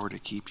power to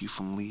keep you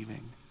from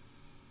leaving.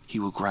 He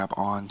will grab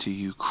onto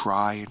you,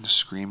 cry and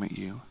scream at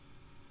you.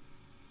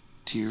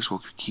 Tears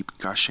will keep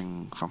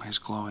gushing from his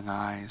glowing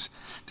eyes,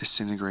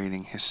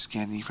 disintegrating his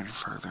skin even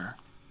further.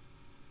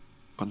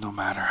 But no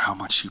matter how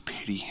much you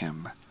pity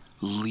him,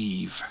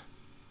 leave.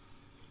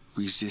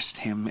 Resist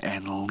him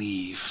and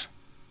leave.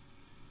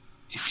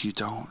 If you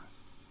don't,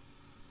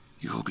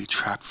 you will be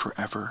trapped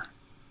forever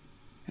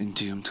and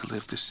doomed to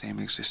live the same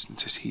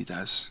existence as he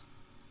does.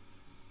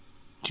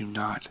 Do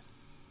not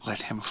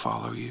let him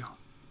follow you.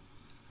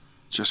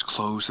 Just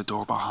close the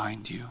door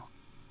behind you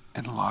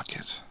and lock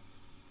it.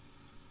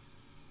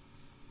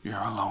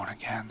 You're alone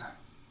again.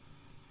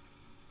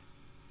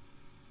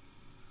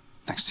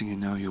 Next thing you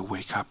know, you'll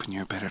wake up in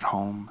your bed at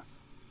home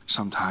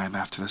sometime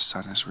after the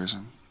sun has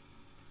risen.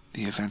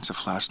 The events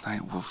of last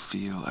night will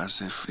feel as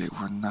if it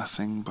were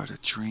nothing but a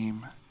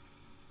dream.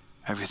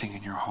 Everything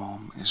in your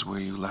home is where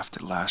you left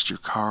it last. Your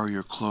car,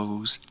 your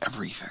clothes,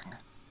 everything.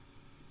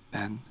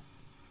 Then,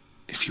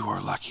 if you are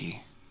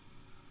lucky,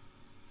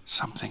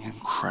 something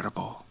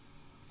incredible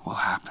will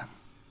happen.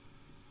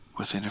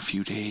 Within a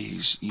few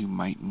days, you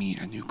might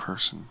meet a new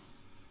person.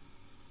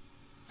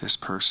 This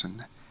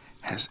person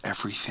has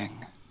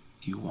everything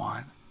you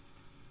want.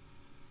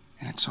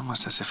 And it's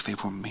almost as if they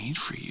were made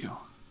for you.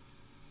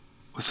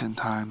 Within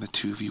time, the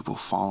two of you will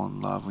fall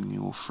in love and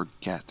you will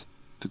forget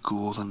the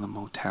ghoul in the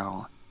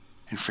motel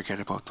and forget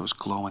about those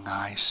glowing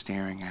eyes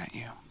staring at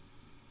you.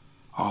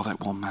 All that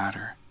will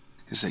matter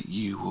is that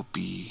you will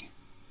be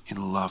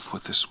in love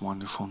with this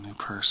wonderful new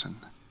person,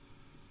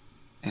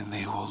 and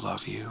they will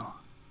love you.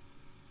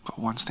 But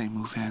once they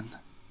move in,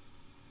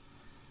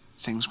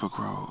 things will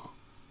grow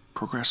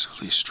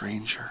progressively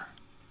stranger.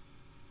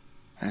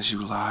 As you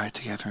lie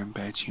together in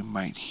bed, you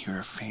might hear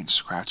a faint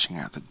scratching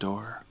at the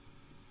door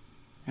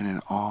and an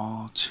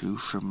all too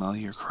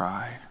familiar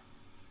cry.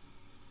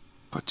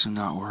 But do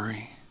not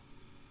worry.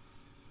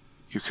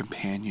 Your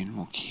companion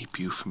will keep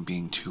you from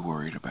being too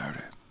worried about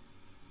it.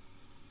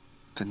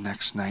 The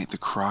next night, the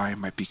cry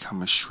might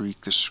become a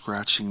shriek, the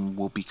scratching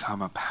will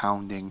become a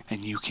pounding,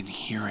 and you can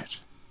hear it.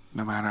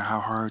 No matter how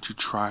hard you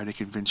try to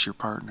convince your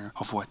partner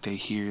of what they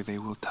hear, they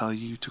will tell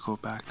you to go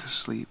back to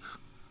sleep.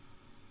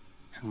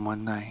 And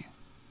one night,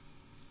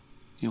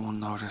 you will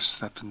notice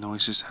that the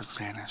noises have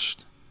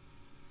vanished.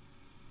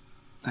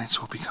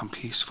 Nights will become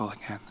peaceful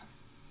again.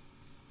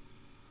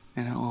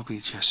 And it will be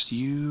just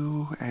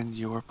you and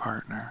your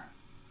partner.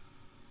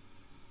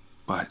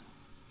 But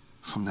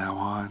from now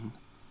on,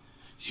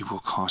 you will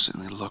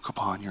constantly look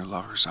upon your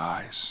lover's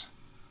eyes.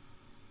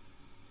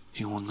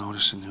 You will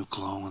notice a new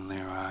glow in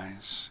their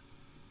eyes,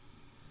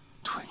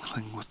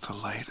 twinkling with the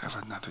light of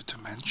another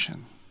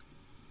dimension.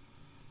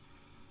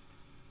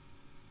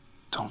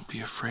 Don't be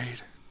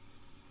afraid.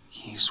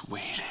 He's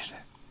waited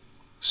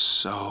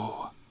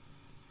so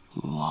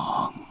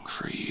long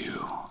for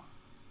you.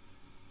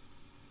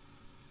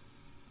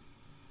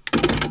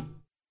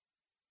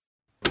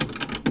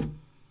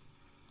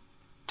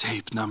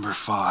 Tape number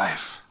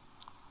 5.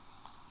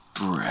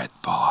 Bread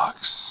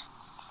box.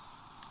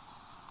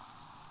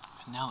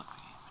 Penelope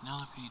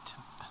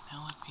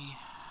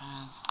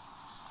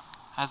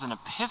has an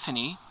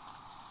epiphany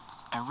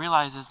and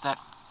realizes that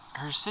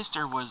her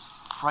sister was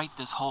right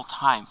this whole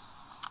time.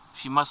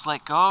 She must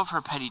let go of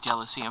her petty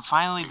jealousy and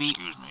finally be...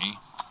 Excuse me,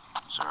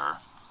 sir.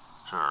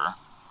 Sir?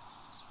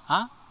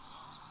 Huh?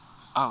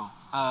 Oh,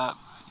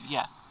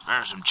 yeah.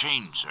 Spare some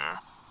change, sir.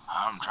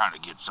 I'm trying to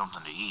get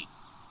something to eat.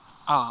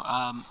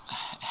 Oh,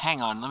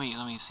 hang on. Let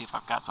me see if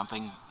I've got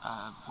something.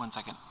 1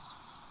 second.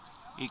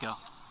 Here you go.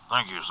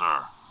 Thank you,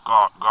 sir.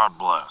 God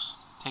bless.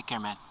 Take care,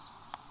 man.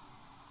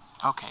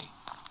 Okay,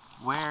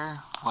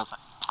 where was I?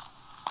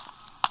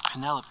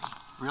 Penelope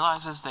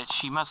realizes that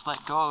she must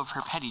let go of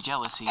her petty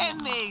jealousy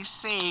And they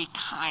say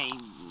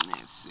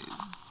kindness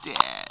is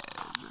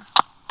dead.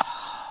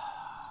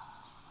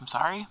 I'm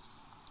sorry?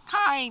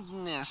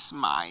 Kindness,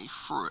 my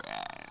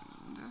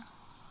friend.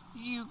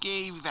 You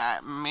gave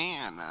that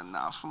man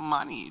enough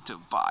money to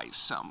buy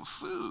some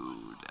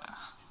food.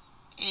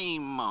 A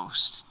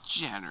most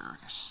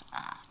generous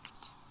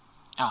act.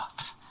 Oh,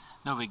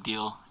 no big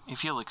deal.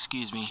 If you'll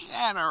excuse me.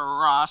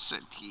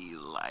 Generosity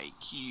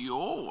like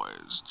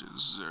yours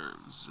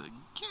deserves a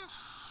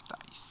gift,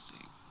 I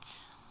think.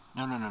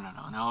 No.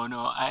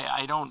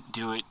 I don't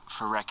do it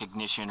for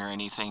recognition or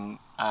anything.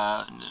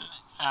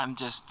 I'm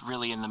just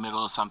really in the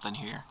middle of something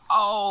here.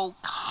 Oh,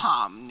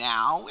 come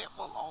now. It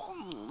will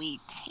only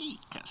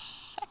take a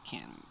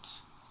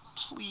second.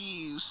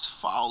 Please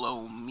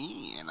follow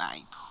me, and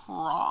I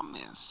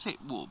promise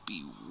it will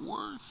be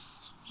worth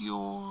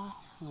your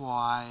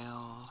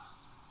while.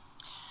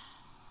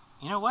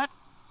 You know what?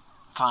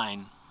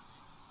 Fine.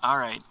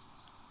 Alright.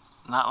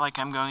 Not like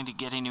I'm going to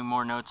get any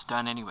more notes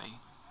done anyway.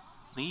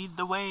 Lead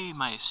the way,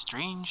 my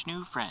strange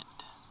new friend.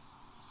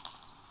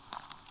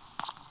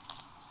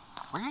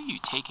 Where are you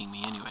taking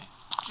me anyway?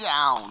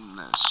 Down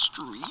the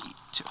street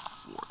to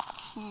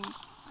 14th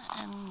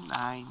and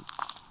 9th.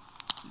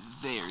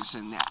 There's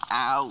an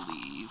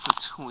alley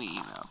between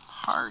a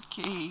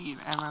parkade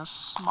and a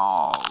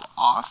small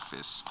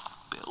office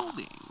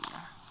building.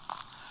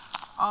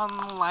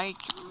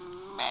 Unlike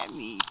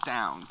many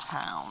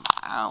downtown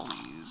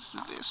alleys,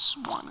 this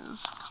one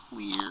is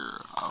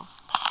clear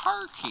of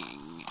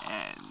parking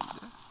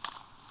and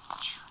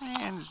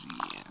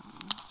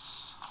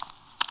transients.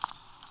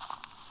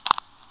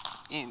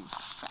 In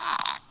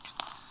fact,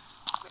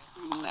 there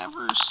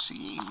never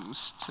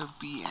seems to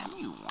be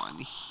anyone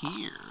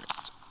here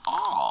at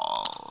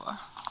all.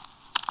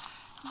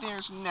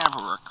 There's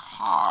never a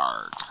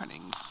car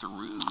cutting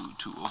through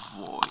to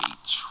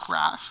avoid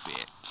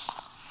traffic.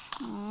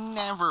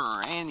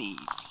 Never any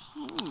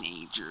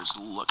teenagers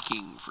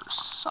looking for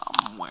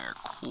somewhere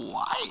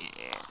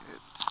quiet.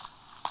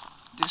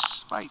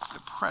 Despite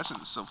the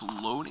presence of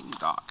loading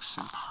docks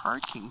and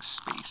parking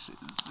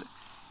spaces,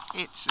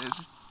 it's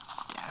as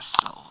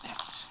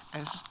desolate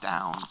as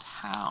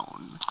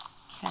downtown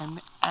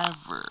can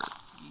ever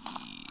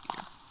be.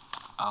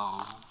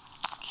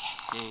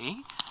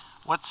 Okay.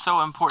 What's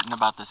so important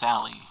about this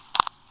alley?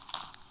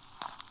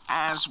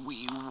 As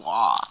we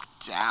walk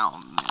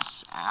down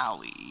this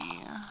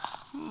alley,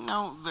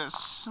 note the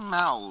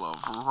smell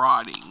of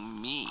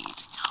rotting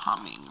meat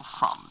coming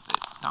from the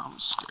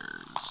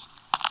dumpsters,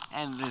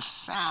 and the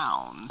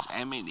sounds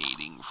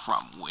emanating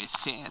from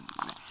within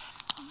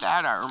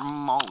that are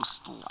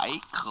most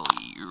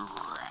likely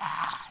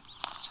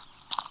rats.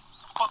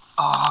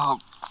 Oh,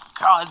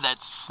 God,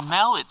 that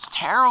smell, it's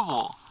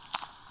terrible.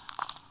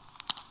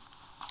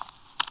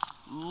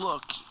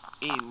 Look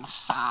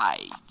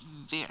inside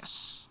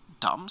this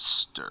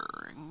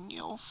dumpster and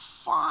you'll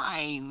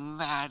find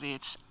that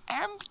it's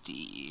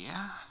empty,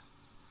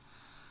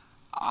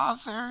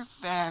 other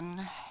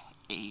than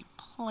a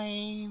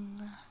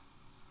plain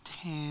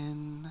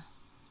tin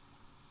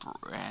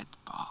bread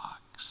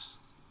box.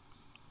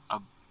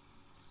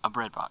 A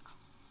bread box.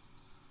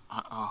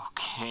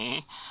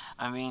 Okay.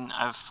 I mean,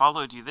 I've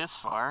followed you this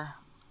far.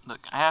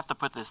 Look, I have to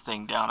put this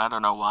thing down. I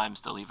don't know why I'm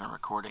still even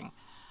recording.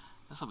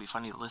 This will be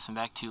funny to listen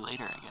back to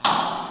later, I guess.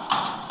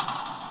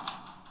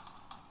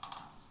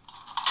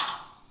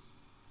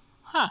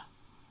 Huh.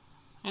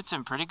 It's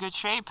in pretty good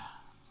shape.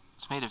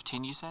 It's made of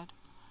tin, you said?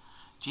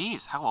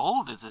 Geez, how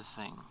old is this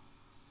thing?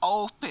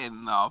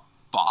 Open the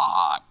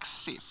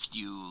box if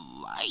you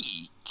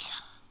like.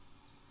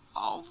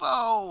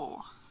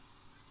 Although,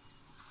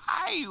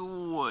 I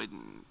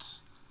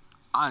wouldn't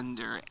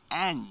under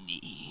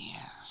any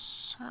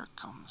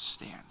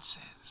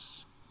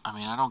circumstances. I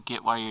mean, I don't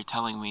get why you're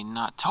telling me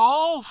not to.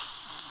 Oh,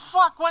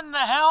 fuck, what in the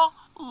hell?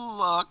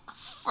 Look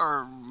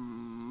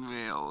familiar?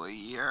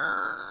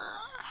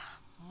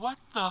 What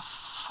the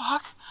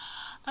fuck?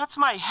 That's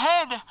my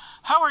head.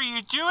 How are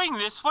you doing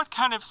this? What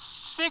kind of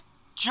sick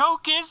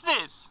joke is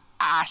this?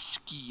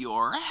 Ask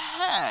your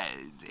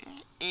head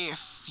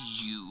if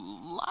you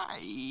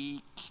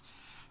like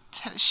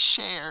to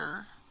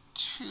share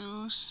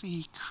 2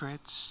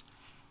 secrets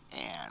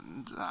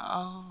and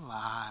a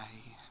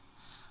lie.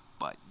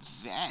 But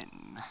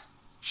then,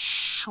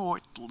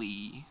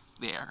 shortly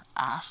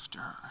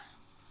thereafter,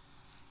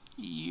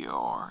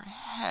 your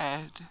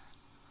head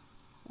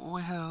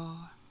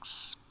will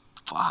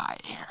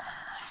expire.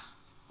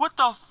 What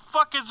the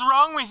fuck is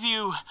wrong with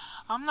you?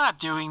 I'm not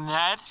doing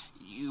that.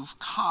 You've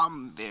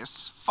come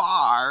this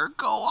far.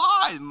 Go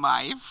on,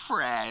 my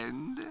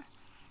friend.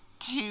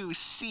 2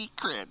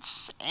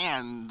 secrets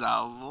and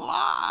a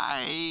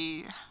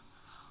lie.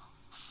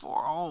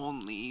 For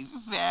only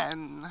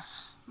then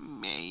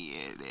may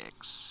it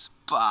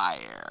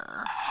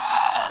expire.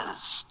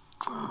 Ask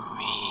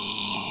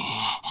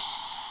me.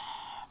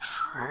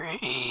 Free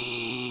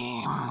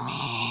me.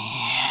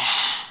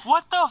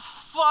 What the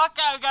fuck?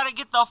 I gotta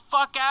get the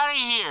fuck out of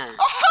here.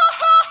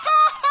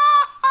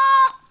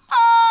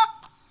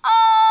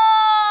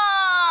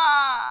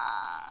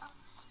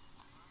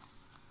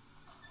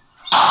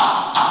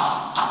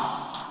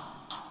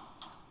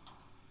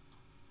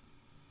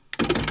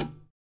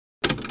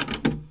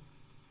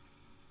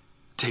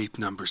 Tape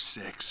number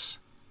 6,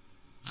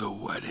 The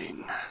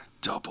Wedding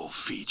Double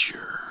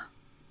Feature.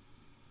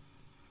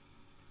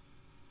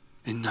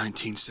 In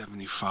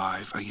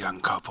 1975, a young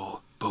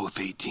couple, both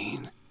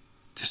 18,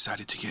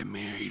 decided to get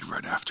married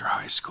right after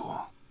high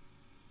school.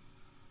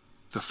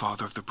 The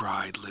father of the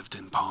bride lived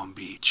in Palm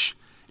Beach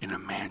in a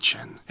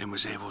mansion and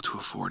was able to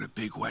afford a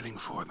big wedding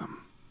for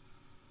them.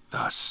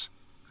 Thus,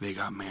 they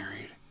got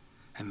married,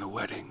 and the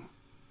wedding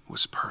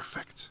was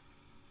perfect.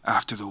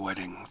 After the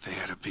wedding, they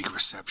had a big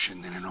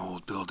reception in an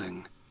old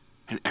building,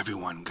 and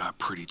everyone got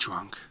pretty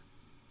drunk.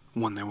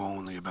 When there were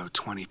only about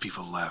 20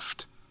 people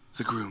left,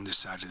 the groom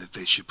decided that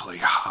they should play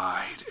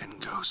hide and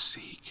go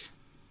seek.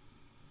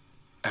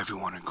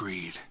 Everyone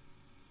agreed,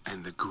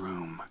 and the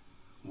groom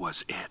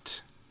was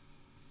it.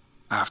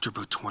 After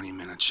about 20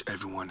 minutes,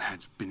 everyone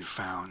had been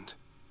found,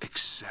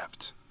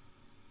 except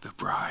the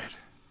bride.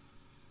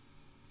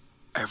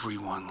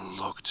 Everyone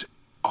looked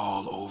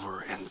all over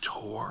and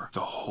tore the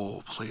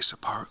whole place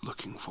apart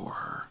looking for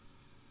her.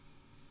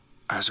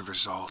 As a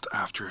result,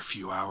 after a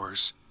few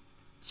hours,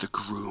 the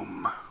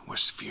groom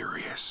was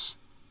furious,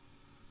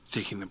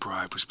 thinking the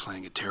bride was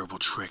playing a terrible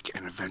trick,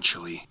 and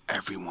eventually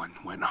everyone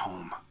went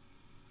home.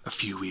 A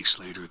few weeks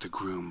later, the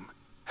groom,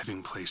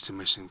 having placed a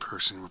missing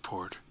person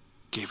report,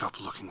 gave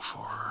up looking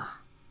for her,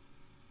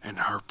 and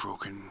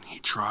heartbroken, he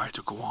tried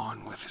to go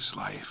on with his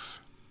life,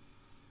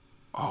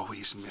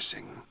 always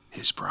missing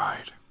his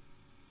bride.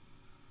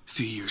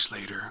 3 years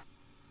later,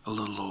 a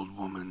little old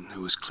woman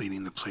who was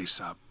cleaning the place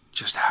up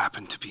just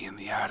happened to be in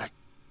the attic,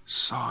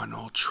 saw an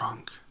old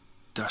trunk,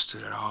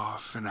 dusted it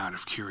off, and out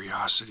of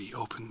curiosity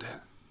opened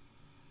it.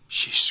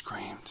 She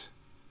screamed,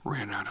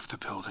 ran out of the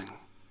building,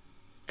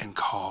 and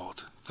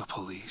called the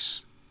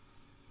police.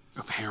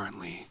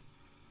 Apparently,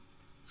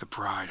 the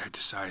bride had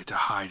decided to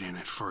hide in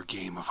it for a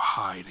game of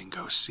hide and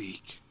go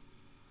seek.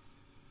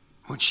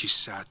 When she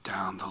sat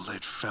down, the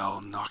lid fell,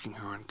 knocking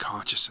her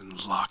unconscious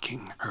and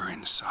locking her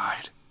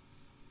inside.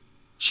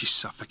 She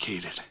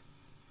suffocated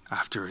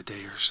after a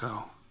day or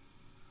so.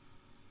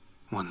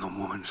 When the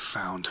woman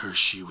found her,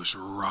 she was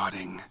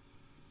rotting,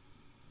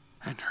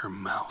 and her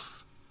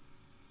mouth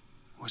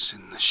was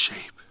in the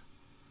shape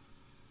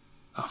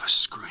of a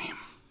scream.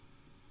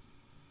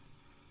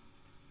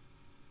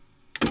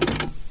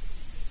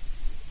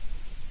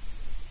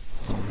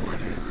 The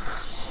Wedding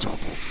Double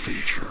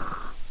Feature.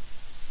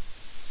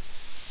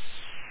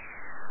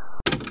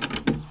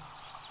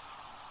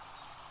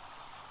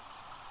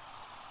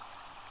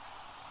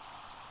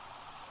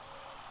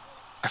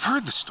 I've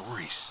heard the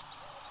stories.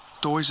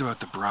 Stories about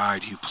the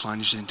bride who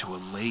plunged into a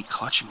lake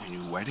clutching a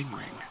new wedding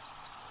ring.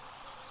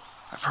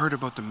 I've heard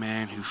about the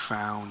man who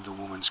found the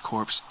woman's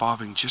corpse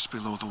bobbing just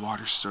below the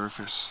water's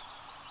surface.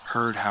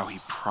 Heard how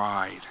he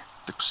pried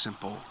the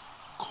simple,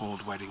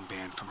 cold wedding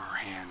band from her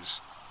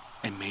hands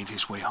and made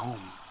his way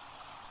home.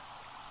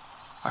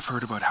 I've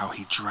heard about how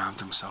he drowned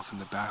himself in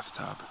the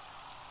bathtub,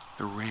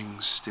 the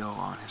ring still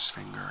on his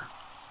finger.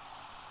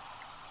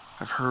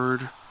 I've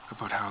heard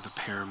about how the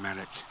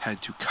paramedic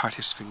had to cut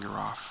his finger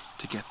off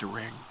to get the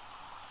ring.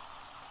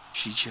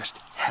 She just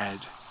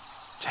had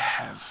to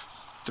have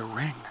the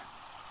ring.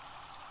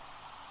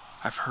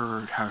 I've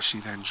heard how she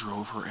then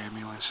drove her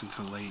ambulance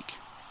into the lake.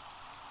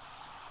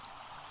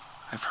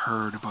 I've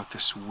heard about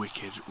this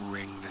wicked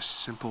ring, this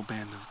simple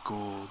band of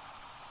gold,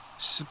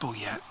 simple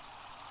yet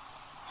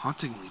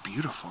hauntingly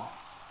beautiful.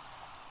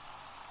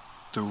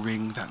 The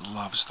ring that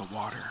loves the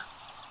water,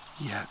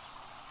 yet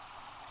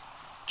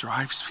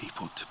drives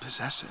people to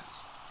possess it.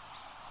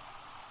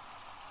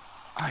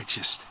 I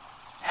just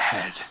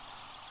had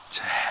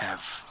to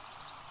have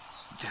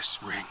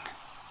this ring,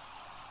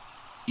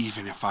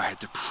 even if I had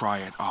to pry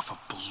it off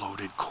a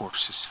bloated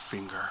corpse's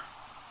finger.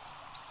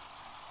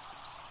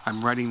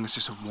 I'm writing this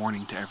as a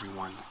warning to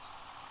everyone.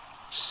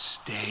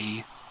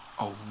 Stay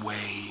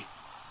away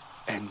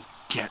and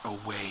get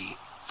away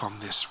from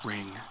this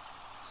ring.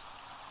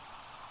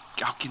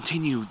 I'll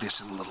continue this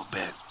in a little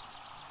bit,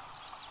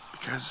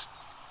 because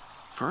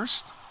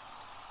first,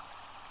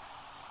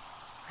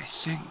 I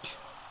think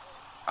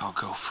I'll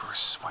go for a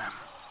swim.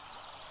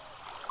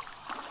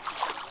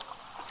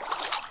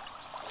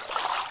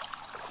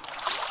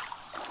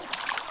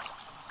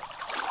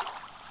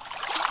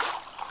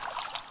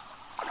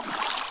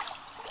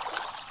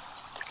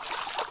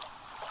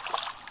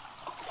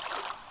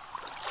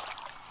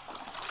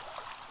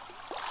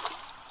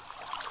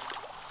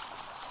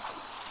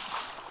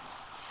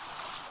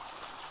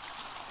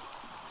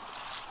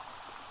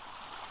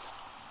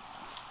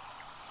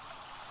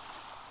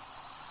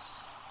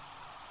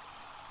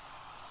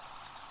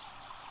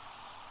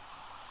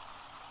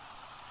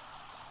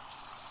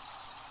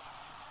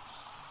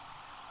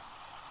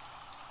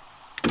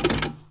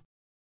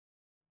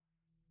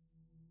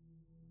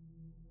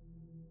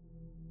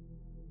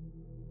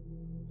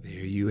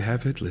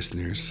 have it,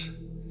 listeners.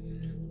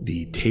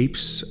 The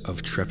Tapes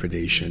of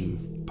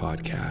Trepidation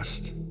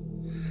podcast.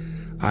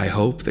 I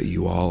hope that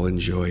you all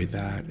enjoyed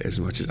that as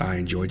much as I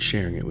enjoyed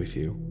sharing it with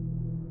you.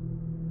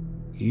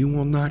 You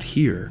will not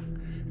hear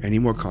any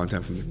more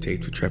content from the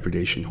Tapes of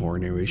Trepidation Horror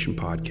Narration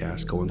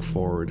podcast going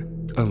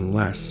forward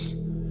unless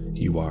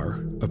you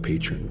are a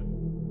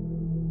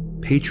patron.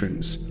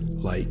 Patrons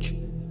like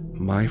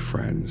my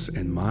friends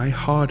and my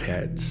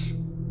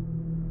hotheads,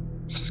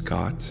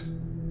 Scott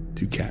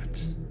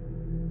Duquette,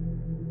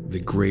 The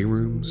Grey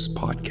Rooms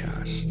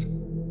Podcast,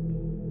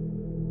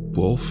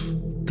 Wolf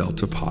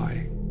Delta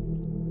Pi,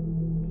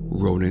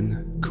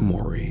 Ronan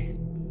Komori,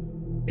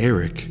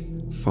 Eric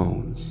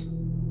Phones,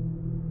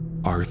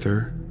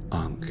 Arthur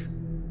Unk,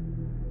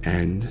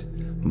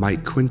 and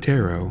Mike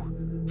Quintero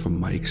from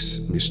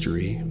Mike's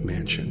Mystery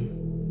Mansion.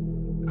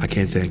 I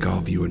can't thank all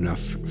of you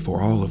enough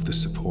for all of the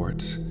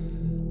support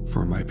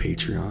for my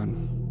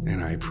Patreon,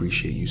 and I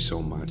appreciate you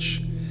so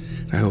much.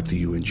 I hope that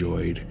you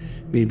enjoyed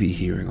maybe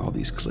hearing all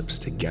these clips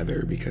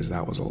together, because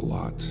that was a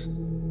lot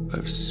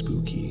of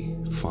spooky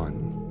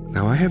fun.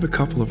 Now, I have a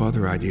couple of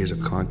other ideas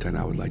of content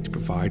I would like to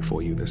provide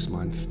for you this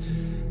month,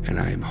 and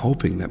I am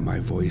hoping that my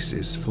voice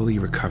is fully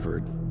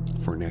recovered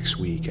for next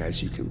week.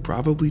 As you can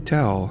probably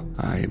tell,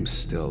 I am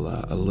still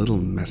a little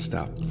messed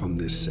up from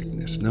this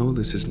sickness. No,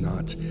 this is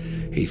not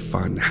a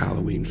fun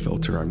Halloween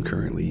filter I'm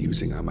currently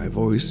using on my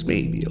voice,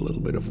 maybe a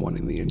little bit of one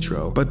in the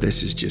intro, but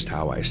this is just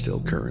how I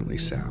still currently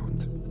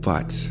sound.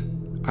 But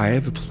I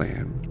have a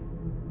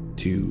plan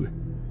to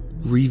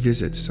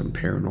revisit some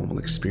paranormal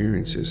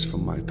experiences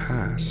from my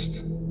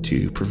past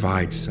to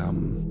provide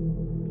some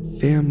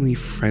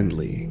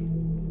family-friendly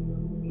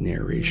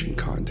narration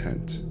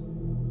content.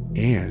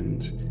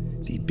 And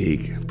the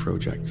big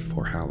project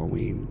for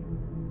Halloween,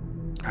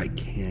 I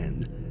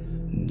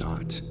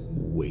cannot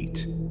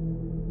wait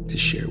to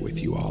share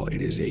with you all.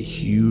 It is a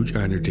huge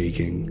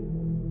undertaking,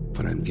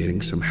 but I'm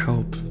getting some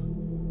help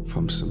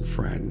from some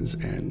friends,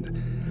 and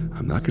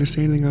I'm not going to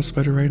say anything else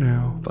about it right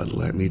now, but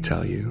let me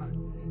tell you,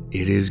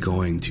 it is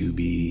going to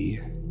be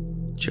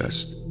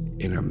just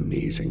an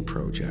amazing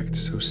project.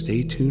 So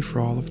stay tuned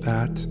for all of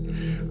that.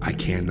 I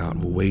cannot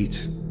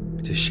wait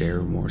to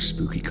share more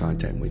spooky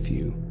content with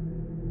you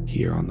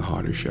here on The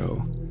Hodder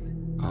Show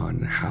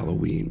on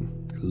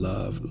Halloween.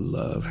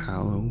 Love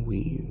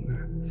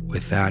Halloween.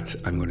 With that,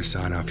 I'm going to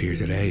sign off here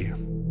today.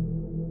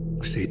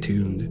 Stay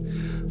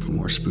tuned for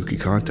more spooky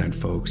content,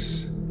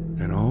 folks.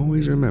 And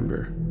always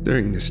remember,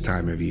 during this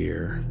time of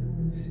year,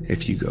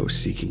 if you go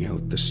seeking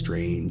out the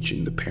strange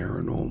and the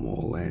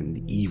paranormal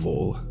and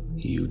evil,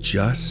 you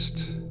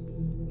just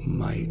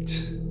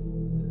might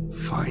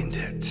find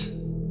it.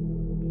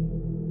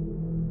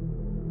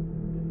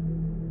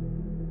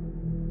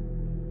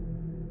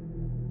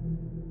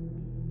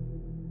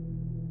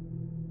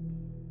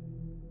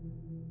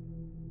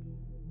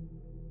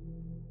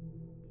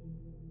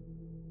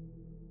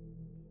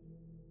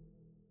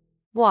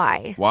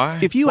 Why? Why?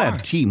 If you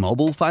have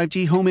T-Mobile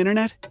 5G home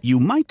internet, you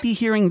might be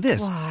hearing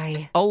this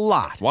Why? a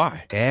lot.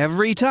 Why?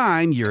 Every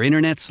time your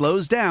internet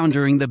slows down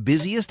during the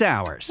busiest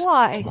hours.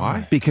 Why?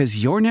 Why?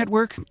 Because your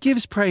network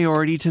gives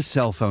priority to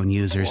cell phone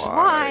users.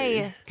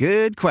 Why?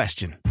 Good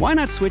question. Why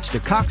not switch to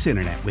Cox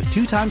Internet with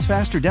 2 times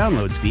faster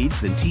download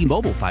speeds than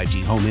T-Mobile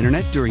 5G home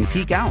internet during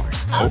peak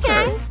hours?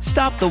 Okay.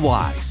 Stop the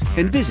whys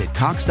and visit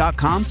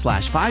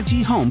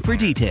cox.com/5G home for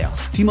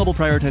details. T-Mobile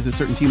prioritizes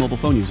certain T-Mobile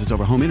phone users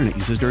over home internet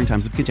users during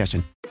times of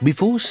congestion.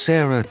 Before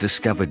Sarah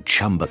discovered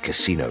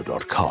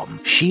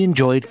ChumbaCasino.com, she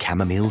enjoyed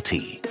chamomile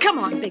tea. Come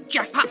on, big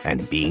jackpot.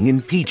 And being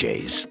in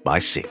PJs by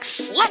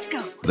 6. Let's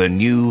go. The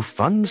new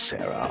fun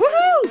Sarah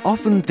Woohoo!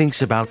 often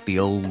thinks about the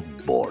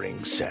old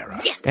boring Sarah.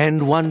 Yes.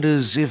 And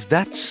wonders if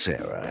that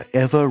Sarah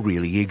ever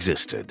really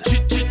existed.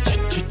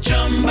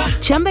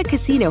 Chumba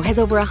Casino has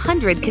over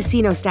 100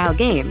 casino-style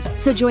games.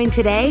 So join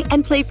today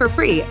and play for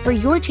free for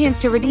your chance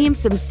to redeem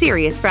some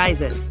serious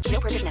prizes. No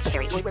purchase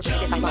necessary. Void where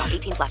prohibited by law.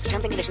 18+.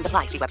 Terms and conditions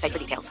apply. See website for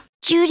details.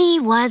 Judy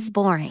was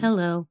boring.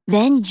 Hello.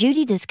 Then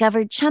Judy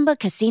discovered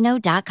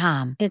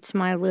ChumbaCasino.com. It's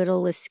my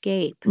little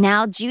escape.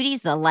 Now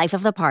Judy's the life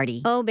of the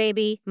party. Oh,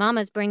 baby,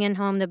 mama's bringing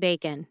home the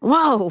bacon.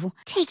 Whoa,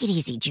 take it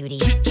easy, Judy.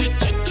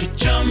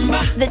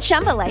 The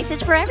Chumba life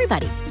is for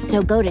everybody.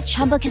 So go to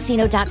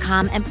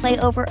ChumbaCasino.com and play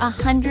over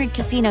 100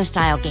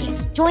 casino-style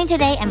games. Join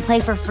today and play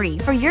for free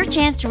for your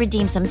chance to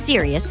redeem some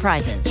serious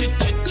prizes.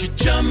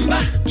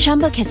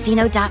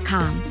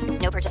 ChumbaCasino.com.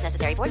 No purchase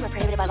necessary. Void where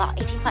prohibited by law.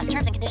 18+.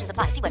 Terms and conditions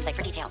apply. See website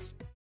for details.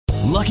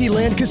 Lucky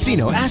Land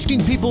Casino,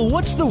 asking people,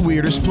 what's the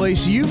weirdest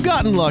place you've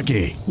gotten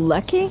lucky?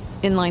 Lucky?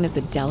 In line at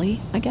the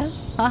deli, I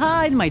guess?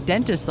 Aha, in my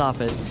dentist's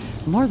office.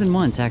 More than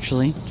once,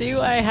 actually.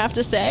 Do I have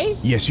to say?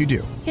 Yes, you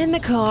do. In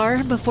the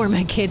car before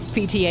my kids'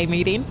 PTA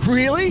meeting.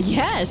 Really?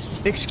 Yes.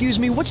 Excuse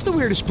me, what's the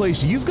weirdest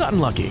place you've gotten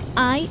lucky?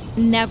 I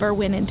never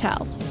win and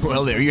tell.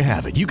 Well, there you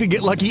have it. You can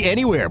get lucky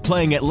anywhere,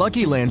 playing at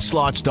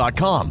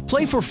LuckyLandSlots.com.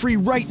 Play for free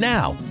right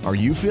now. Are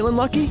you feeling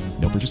lucky?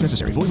 No purchase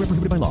necessary. Void where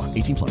prohibited by law.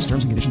 18+.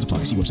 Terms and conditions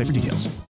apply. See website for details.